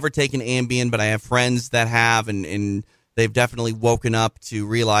never taken Ambien, but I have friends that have, and they've definitely woken up to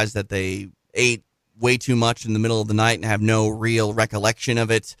realize that they ate way too much in the middle of the night and have no real recollection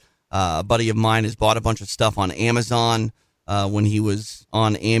of it. A buddy of mine has bought a bunch of stuff on Amazon when he was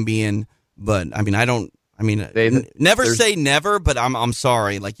on Ambien, but I mean, never say never, but I'm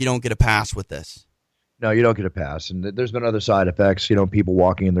sorry, like, you don't get a pass with this. No, you don't get a pass, and there's been other side effects. You know, people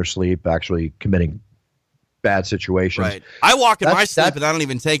walking in their sleep, actually committing bad situations. Right. I walk in my sleep, and I don't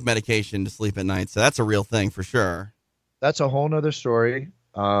even take medication to sleep at night, so that's a real thing for sure. That's a whole nother story.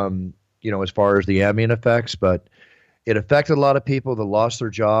 As far as the Ambien effects, but it affected a lot of people that lost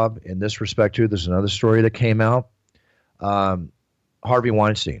their job in this respect too. There's another story that came out. Harvey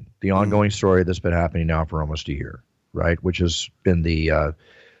Weinstein, the ongoing story that's been happening now for almost a year, right? Which has been the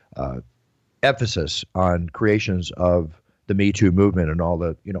emphasis on creations of the Me Too movement and all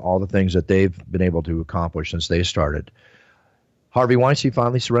the things that they've been able to accomplish since they started. Harvey Weinstein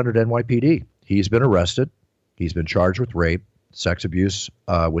finally surrendered to NYPD. He's been arrested. He's been charged with rape, sex abuse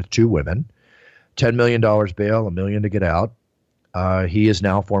with 2 women, $10 million bail, $1 million to get out. He is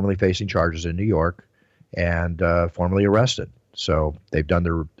now formally facing charges in New York and formally arrested. So they've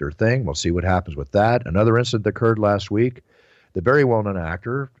done their thing. We'll see what happens with that. Another incident that occurred last week, the very well-known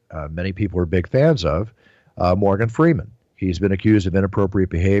actor, many people are big fans of, Morgan Freeman. He's been accused of inappropriate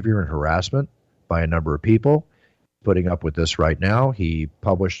behavior and harassment by a number of people. Putting up with this right now. He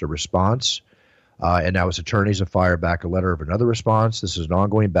published a response, and now his attorneys have fired back a letter of another response. This is an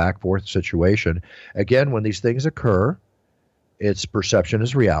ongoing back-forth situation. Again, when these things occur, it's perception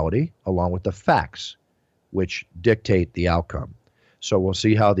is reality, along with the facts, which dictate the outcome. So we'll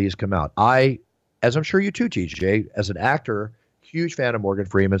see how these come out. As I'm sure you too, TJ, as an actor, huge fan of Morgan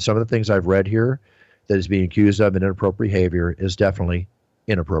Freeman. Some of the things I've read here that is being accused of inappropriate behavior is definitely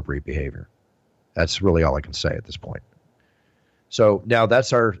inappropriate behavior. That's really all I can say at this point. So now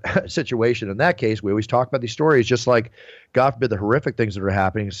that's our situation. In that case, we always talk about these stories, just like, God forbid, the horrific things that are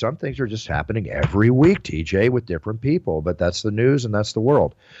happening. Some things are just happening every week, TJ, with different people. But that's the news and that's the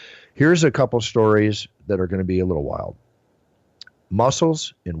world. Here's a couple stories that are going to be a little wild.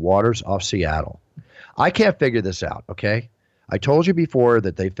 Mussels in waters off Seattle. I can't figure this out, okay? I told you before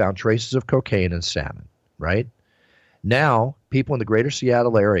that they found traces of cocaine in salmon, right? Now, people in the greater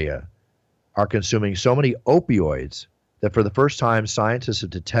Seattle area are consuming so many opioids that for the first time, scientists have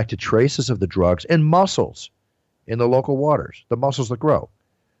detected traces of the drugs in mussels in the local waters, the mussels that grow,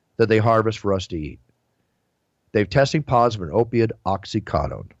 that they harvest for us to eat. They've testing positive an opioid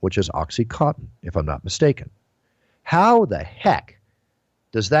oxycodone, which is Oxycontin, if I'm not mistaken. How the heck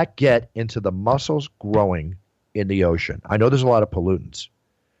does that get into the mussels growing in the ocean? I know there's a lot of pollutants,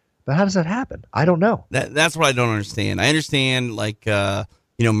 but how does that happen? I don't know. That's what I don't understand. I understand, like,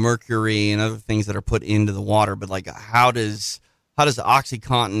 mercury and other things that are put into the water, but like, how does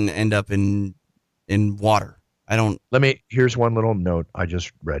Oxycontin end up in water? I don't. Here's one little note I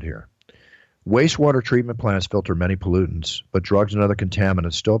just read here. Wastewater treatment plants filter many pollutants, but drugs and other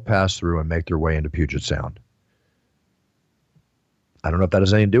contaminants still pass through and make their way into Puget Sound. I don't know if that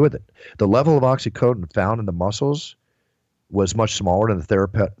has anything to do with it. The level of oxycodone found in the mussels was much smaller than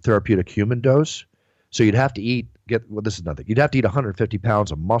the therapeutic human dose. So you'd have to eat, you'd have to eat 150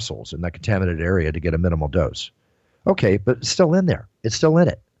 pounds of mussels in that contaminated area to get a minimal dose. Okay, but it's still in there. It's still in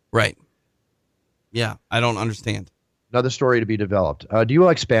it. Right. Yeah, I don't understand. Another story to be developed. Do you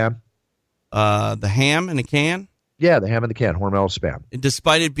like Spam? The ham in a can? Yeah, the ham in the can, Hormel Spam.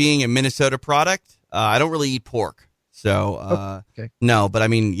 Despite it being a Minnesota product, I don't really eat pork. So, no, but I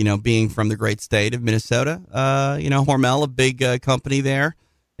mean, being from the great state of Minnesota, Hormel, a big company there.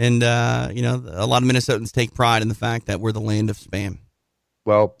 And, a lot of Minnesotans take pride in the fact that we're the land of Spam.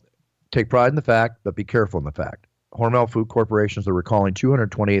 Well, take pride in the fact, but be careful in the fact. Hormel Food Corporations are recalling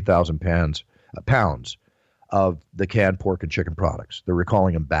 228,000 pounds of the canned pork and chicken products. They're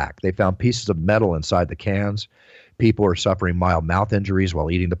recalling them back. They found pieces of metal inside the cans. People are suffering mild mouth injuries while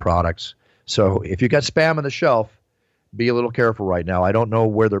eating the products. So if you got Spam on the shelf, be a little careful right now. I don't know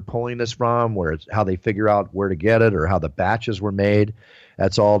where they're pulling this from, how they figure out where to get it or how the batches were made.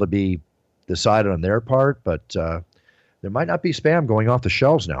 That's all to be decided on their part. But there might not be Spam going off the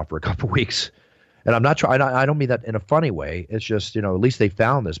shelves now for a couple of weeks. And I'm not trying. I don't mean that in a funny way. It's just, at least they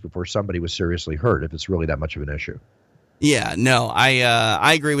found this before somebody was seriously hurt, if it's really that much of an issue. Yeah, no,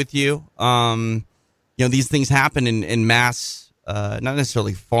 I agree with you. These things happen in mass not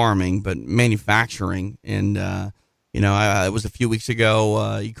necessarily farming, but manufacturing. And, it was a few weeks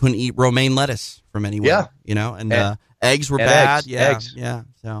ago, you couldn't eat romaine lettuce from anywhere, and eggs were bad. Eggs, yeah. eggs. Yeah.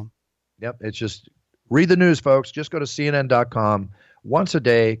 So, yep. It's just read the news, folks. Just go to CNN.com once a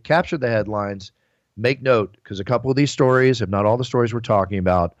day, capture the headlines, make note, because a couple of these stories, if not all the stories we're talking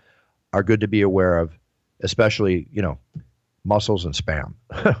about, are good to be aware of, especially, mussels and spam.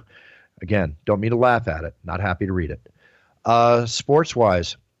 Again, don't mean to laugh at it. Not happy to read it.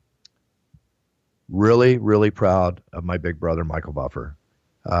 Sports-wise, really, really proud of my big brother, Michael Buffer.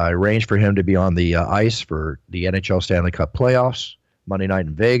 I arranged for him to be on the ice for the NHL Stanley Cup playoffs, Monday night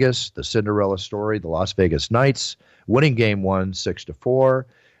in Vegas, the Cinderella story, the Las Vegas Knights, winning Game 1, 6-4.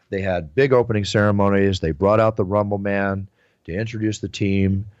 They had big opening ceremonies. They brought out the Rumble Man to introduce the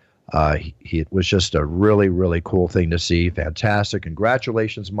team. It was just a really, really cool thing to see. Fantastic.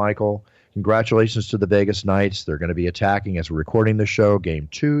 Congratulations, Michael. Congratulations to the Vegas Knights. They're going to be attacking, as we're recording the show, Game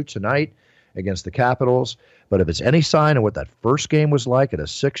 2 tonight against the Capitals. But if it's any sign of what that first game was like at a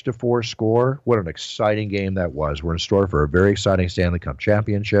 6-4 score, what an exciting game that was. We're in store for a very exciting Stanley Cup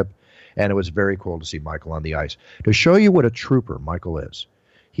championship, and it was very cool to see Michael on the ice. To show you what a trooper Michael is,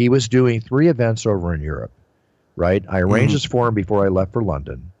 he was doing 3 events over in Europe, right? I arranged this for him before I left for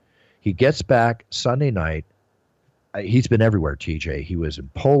London. He gets back Sunday night. He's been everywhere, TJ. He was in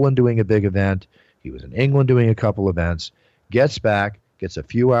Poland doing a big event. He was in England doing a couple events. Gets back, gets a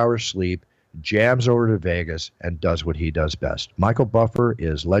few hours sleep, jams over to Vegas, and does what he does best. Michael Buffer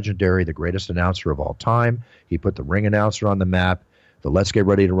is legendary, the greatest announcer of all time. He put the ring announcer on the map. The Let's Get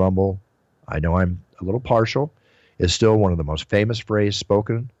Ready to Rumble, I know I'm a little partial, is still one of the most famous phrases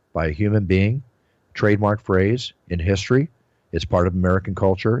spoken by a human being, trademark phrase in history. It's part of American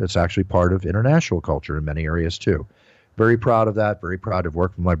culture. It's actually part of international culture in many areas, too. Very proud of that. Very proud to have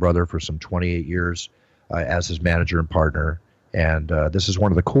worked with my brother for some 28 years as his manager and partner. And this is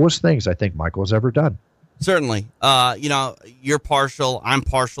one of the coolest things I think Michael has ever done. Certainly. You're partial. I'm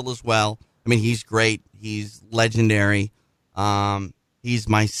partial as well. I mean, he's great. He's legendary. He's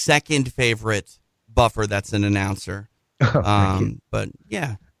my second favorite Buffer that's an announcer. But,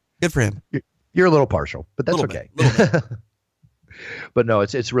 yeah, good for him. You're a little partial, but that's okay. But no,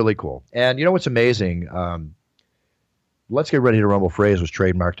 it's really cool. And you know what's amazing? Let's Get Ready to Rumble phrase was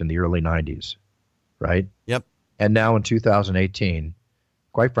trademarked in the early 90s, right? Yep. And now in 2018,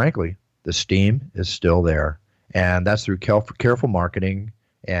 quite frankly, the steam is still there. And that's through careful marketing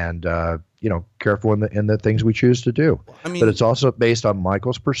and, careful in the things we choose to do. But it's also based on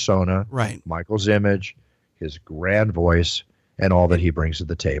Michael's persona, right? Michael's image, his grand voice, and all that he brings to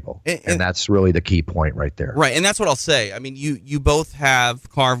the table. And that's really the key point right there. Right, and that's what I'll say. I mean, you both have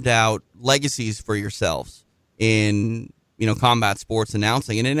carved out legacies for yourselves in, combat sports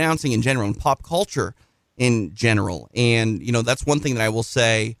announcing and announcing in general and pop culture in general. And, that's one thing that I will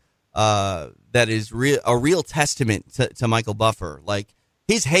say that is a real testament to Michael Buffer. Like,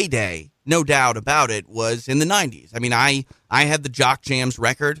 his heyday, no doubt about it, was in the 90s. I mean, I had the Jock Jams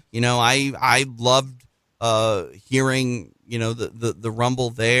record. I loved hearing the rumble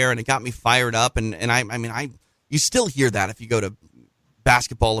there, and it got me fired up. And you still hear that if you go to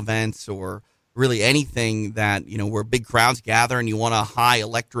basketball events or really anything that where big crowds gather and you want a high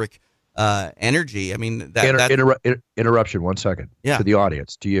electric energy. I mean, interruption. 1 second. Yeah. To the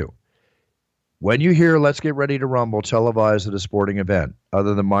audience, to you. When you hear "Let's Get Ready to Rumble" televised at a sporting event,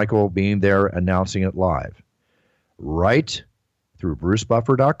 other than Michael being there announcing it live, right through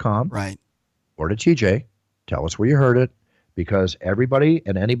BruceBuffer.com, right, or to TJ, tell us where you heard it. Because everybody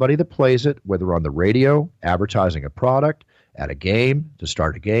and anybody that plays it, whether on the radio, advertising a product, at a game, to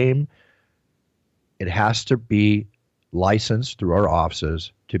start a game, it has to be licensed through our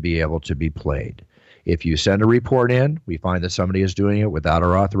offices to be able to be played. If you send a report in, we find that somebody is doing it without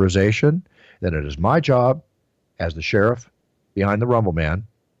our authorization, then it is my job as the sheriff behind the Rumble Man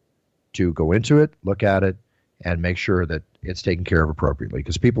to go into it, look at it, and make sure that it's taken care of appropriately,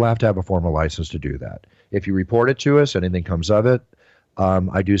 because people have to have a formal license to do that. If you report it to us, anything comes of it,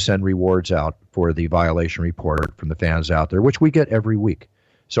 I do send rewards out for the violation report from the fans out there, which we get every week.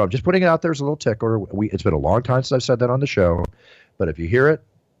 So I'm just putting it out there as a little tickler. It's been a long time since I've said that on the show, but if you hear it,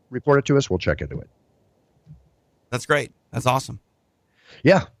 report it to us. We'll check into it. That's great. That's awesome.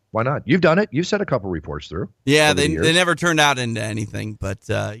 Yeah, why not? You've done it. You've sent a couple reports through. Yeah, they never turned out into anything, but,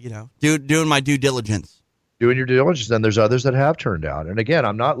 doing my due diligence. Doing your due diligence, then there's others that have turned out. And again,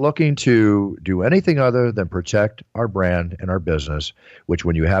 I'm not looking to do anything other than protect our brand and our business, which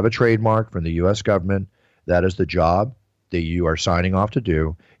when you have a trademark from the U.S. government, that is the job that you are signing off to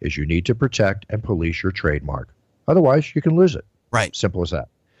do, is you need to protect and police your trademark. Otherwise, you can lose it. Right. Simple as that.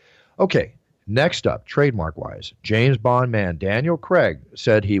 Okay. Next up, trademark-wise, James Bond man Daniel Craig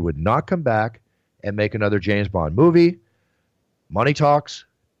said he would not come back and make another James Bond movie. Money talks,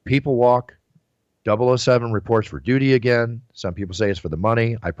 people walk. 007 reports for duty again. Some people say it's for the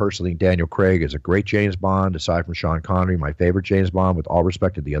money. I personally think Daniel Craig is a great James Bond, aside from Sean Connery, my favorite James Bond, with all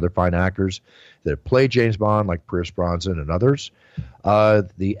respect to the other fine actors that have played James Bond, like Pierce Brosnan and others.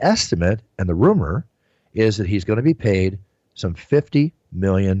 The estimate and the rumor is that he's going to be paid some $50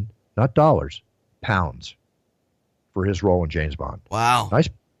 million, not dollars, pounds, for his role in James Bond. Wow.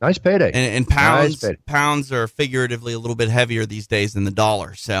 Nice payday. And pounds are figuratively a little bit heavier these days than the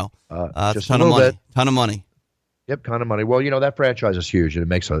dollar. So just a ton of money. Ton of money. Yep, ton of money. Well, that franchise is huge, and it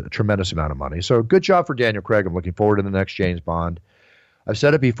makes a tremendous amount of money. So good job for Daniel Craig. I'm looking forward to the next James Bond. I've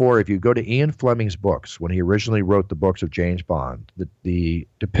said it before. If you go to Ian Fleming's books, when he originally wrote the books of James Bond, the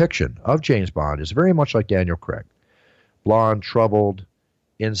depiction of James Bond is very much like Daniel Craig. Blonde, troubled,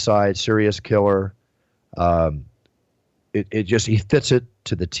 inside, serious killer. He fits it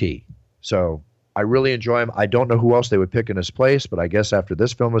to the T. So I really enjoy him. I don't know who else they would pick in his place, but I guess after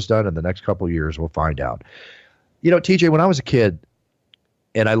this film is done in the next couple of years, we'll find out. TJ, when I was a kid,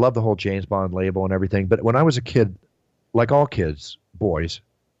 and I love the whole James Bond label and everything, but when I was a kid, like all kids, boys,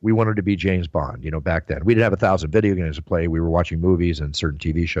 we wanted to be James Bond, back then. We didn't have 1,000 video games to play. We were watching movies and certain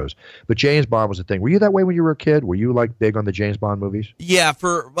TV shows. But James Bond was the thing. Were you that way when you were a kid? Were you, big on the James Bond movies? Yeah,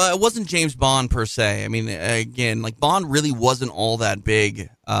 it wasn't James Bond per se. I mean, again, Bond really wasn't all that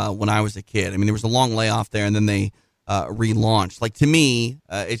big when I was a kid. I mean, there was a long layoff there, and then they relaunched. To me,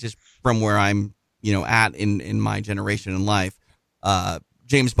 it's just from where I'm, at in my generation in life,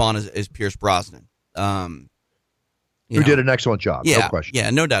 James Bond is Pierce Brosnan. Who did an excellent job, no question. Yeah,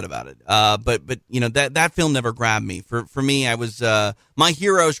 no doubt about it. But that film never grabbed me. For me, I was my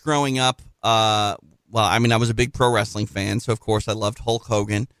heroes growing up. I was a big pro wrestling fan, so of course I loved Hulk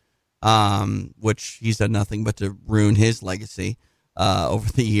Hogan, which he's done nothing but to ruin his legacy over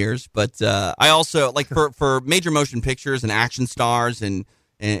the years. But I also for major motion pictures and action stars and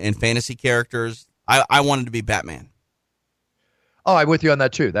fantasy characters, I wanted to be Batman. Oh, I'm with you on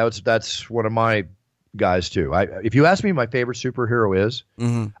that too. That's one of my guys too. If you ask me, my favorite superhero is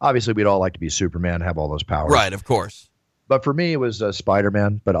obviously we'd all like to be Superman, have all those powers, right? Of course. But for me, it was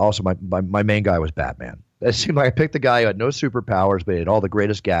Spider-Man. But also my main guy was Batman. It seemed like I picked the guy who had no superpowers, but he had all the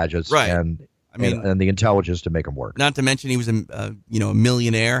greatest gadgets, right? And the intelligence to make them work. Not to mention he was a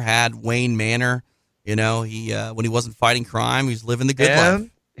millionaire, had Wayne Manor. He when he wasn't fighting crime, he was living the good life.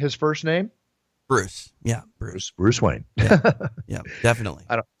 His first name? Bruce. Yeah, Bruce. Bruce Wayne. Yeah, definitely.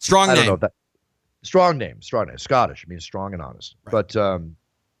 Strong name. I don't know if that. Strong name. Scottish. I mean, strong and honest. Right. But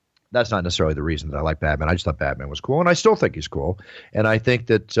that's not necessarily the reason that I like Batman. I just thought Batman was cool, and I still think he's cool. And I think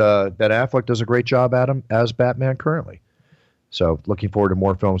that Ben Affleck does a great job at him as Batman currently. So looking forward to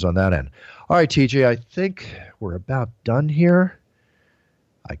more films on that end. All right, TJ, I think we're about done here.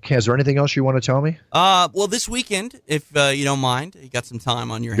 Is there anything else you want to tell me? Well, this weekend, if you don't mind, you got some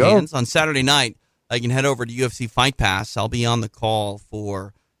time on your hands. On Saturday night, you can head over to UFC Fight Pass. I'll be on the call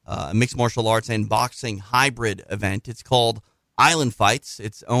for a mixed martial arts and boxing hybrid event. It's called Island Fights.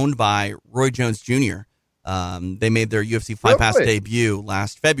 It's owned by Roy Jones Jr. They made their UFC Fight Pass debut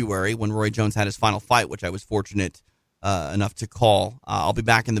last February when Roy Jones had his final fight, which I was fortunate enough to call. I'll be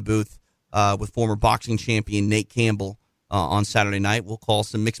back in the booth with former boxing champion Nate Campbell on Saturday night. We'll call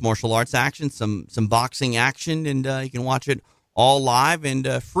some mixed martial arts action, some boxing action, and you can watch it all live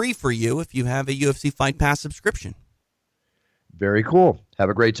and free for you if you have a UFC Fight Pass subscription. Very cool. Have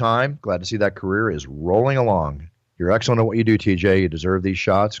a great time. Glad to see that career is rolling along. You're excellent at what you do, TJ. You deserve these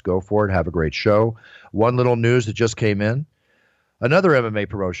shots. Go for it. Have a great show. One little news that just came in. Another MMA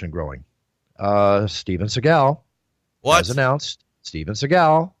promotion growing. Steven Seagal has announced. Steven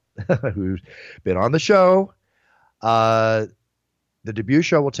Seagal, who's been on the show. The debut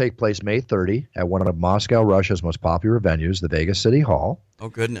show will take place May 30 at one of Moscow, Russia's most popular venues, the Vegas City Hall. Oh,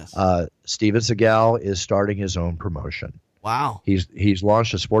 goodness. Steven Seagal is starting his own promotion. Wow. He's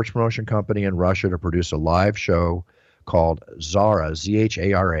launched a sports promotion company in Russia to produce a live show called Zara,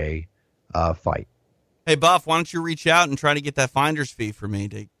 Z-H-A-R-A, Fight. Hey, Buff, why don't you reach out and try to get that finder's fee for me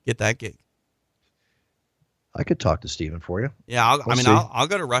to get that gig? I could talk to Steven for you. Yeah, I'll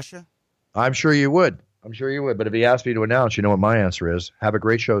go to Russia. I'm sure you would. But if he asked me to announce, you know what my answer is. Have a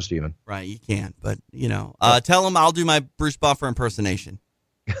great show, Steven. Right, you can't. But, tell him I'll do my Bruce Buffer impersonation.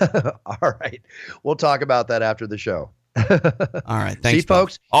 All right. We'll talk about that after the show. All right. Thanks, See,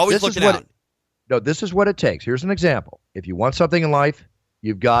 folks. Always looking out. This is what it takes. Here's an example. If you want something in life,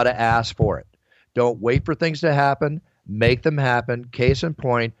 you've got to ask for it. Don't wait for things to happen. Make them happen. Case in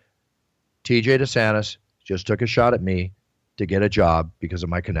point, TJ DeSantis just took a shot at me to get a job because of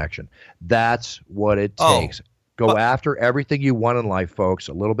my connection. That's what it takes. Go after everything you want in life, folks.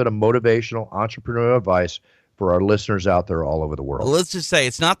 A little bit of motivational entrepreneurial advice for our listeners out there all over the world. Well, let's just say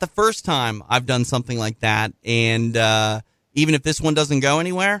it's not the first time I've done something like that. And even if this one doesn't go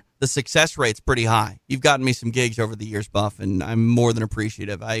anywhere, the success rate's pretty high. You've gotten me some gigs over the years, Buff, and I'm more than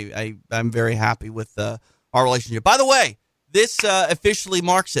appreciative. I'm very happy with our relationship. By the way, this officially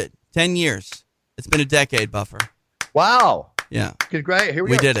marks it. 10 years. It's been a decade, Buffer. Wow. Yeah. Here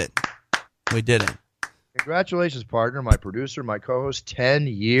we go. did it. We did it. Congratulations, partner, my producer, my co-host. 10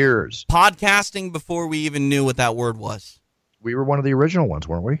 years. Podcasting before we even knew what that word was. We were one of the original ones,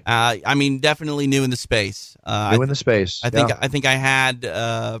 weren't we? I mean, definitely new in the space. I think I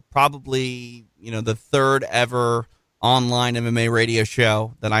had probably, the third ever online MMA radio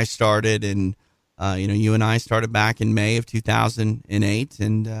show that I started, and you and I started back in May of 2008,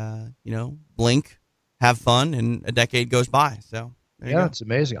 and blink, have fun, and a decade goes by. So it's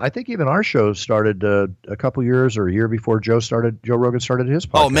amazing. I think even our show started a couple years or a year before Joe Rogan started his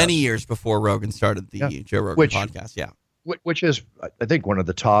podcast. Oh, many years before Rogan started the Joe Rogan podcast. Yeah. Which is, I think, one of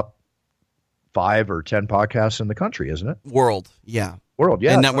the top 5 or 10 podcasts in the country, isn't it? World, yeah.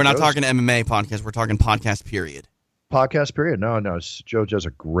 And we're not talking MMA podcast. We're talking podcast, period. Podcast, period. No. Joe does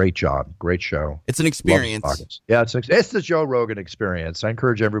a great job. Great show. It's an experience. Yeah, it's the Joe Rogan experience. I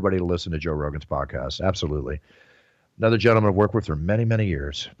encourage everybody to listen to Joe Rogan's podcast. Absolutely. Another gentleman I've worked with for many, many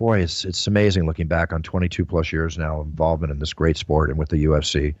years. Boy, it's amazing looking back on 22-plus years now of involvement in this great sport and with the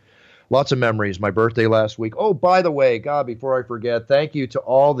UFC. Lots of memories. My birthday last week. Oh, by the way, God, before I forget, thank you to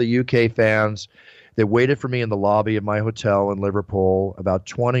all the UK fans that waited for me in the lobby of my hotel in Liverpool. About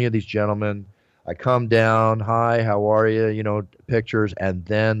 20 of these gentlemen. I come down. Hi, how are you? Pictures. And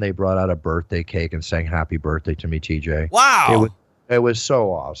then they brought out a birthday cake and sang happy birthday to me, TJ. Wow. It was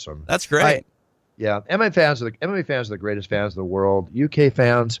so awesome. That's great. MMA fans are the greatest fans in the world. UK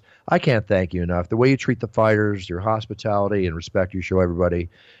fans, I can't thank you enough. The way you treat the fighters, your hospitality and respect you show everybody,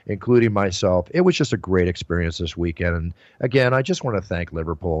 including myself. It was just a great experience this weekend. And again, I just want to thank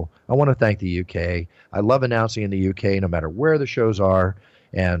Liverpool. I want to thank the UK. I love announcing in the UK no matter where the shows are.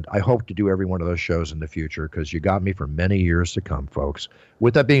 And I hope to do every one of those shows in the future because you got me for many years to come, folks.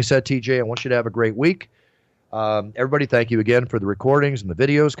 With that being said, TJ, I want you to have a great week. Everybody, thank you again for the recordings and the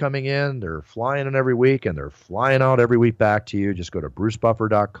videos coming in. They're flying in every week, and they're flying out every week back to you. Just go to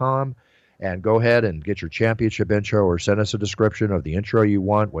brucebuffer.com and go ahead and get your championship intro or send us a description of the intro you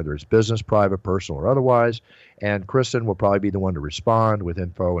want, whether it's business, private, personal, or otherwise. And Kristen will probably be the one to respond with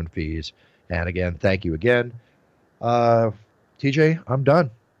info and fees. And again, thank you again. TJ, I'm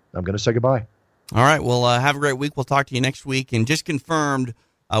done. I'm going to say goodbye. All right. Well, have a great week. We'll talk to you next week. And just confirmed,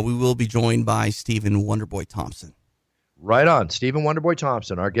 we will be joined by Stephen Wonderboy Thompson. Right on. Stephen Wonderboy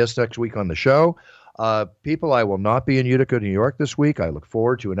Thompson, our guest next week on the show. People, I will not be in Utica, New York this week. I look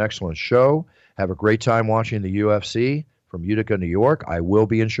forward to an excellent show. Have a great time watching the UFC from Utica, New York. I will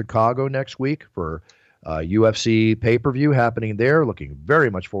be in Chicago next week for UFC pay-per-view happening there. Looking very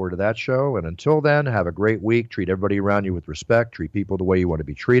much forward to that show. And until then, have a great week. Treat everybody around you with respect. Treat people the way you want to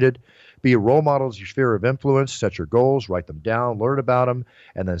be treated. Be a role model as your sphere of influence. Set your goals, write them down, learn about them,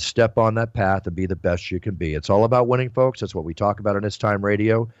 and then step on that path and be the best you can be. It's all about winning, folks. That's what we talk about on It's Time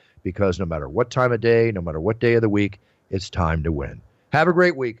Radio, because no matter what time of day, no matter what day of the week, it's time to win. Have a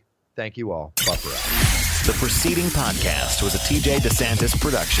great week. Thank you all. Buffer out. The preceding podcast was a TJ DeSantis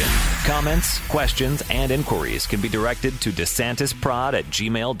production. Comments, questions, and inquiries can be directed to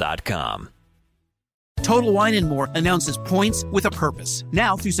DeSantisProd@gmail.com. Total Wine & More announces points with a purpose.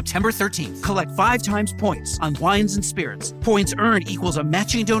 Now through September 13th, collect 5 times points on wines and spirits. Points earned equals a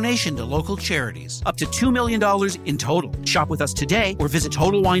matching donation to local charities. Up to $2 million in total. Shop with us today or visit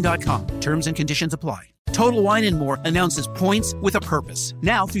TotalWine.com. Terms and conditions apply. Total Wine & More announces points with a purpose.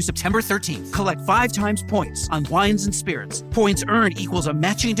 Now through September 13th, collect 5 times points on wines and spirits. Points earned equals a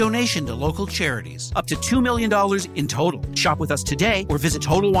matching donation to local charities. Up to $2 million in total. Shop with us today or visit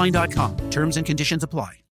TotalWine.com. Terms and conditions apply.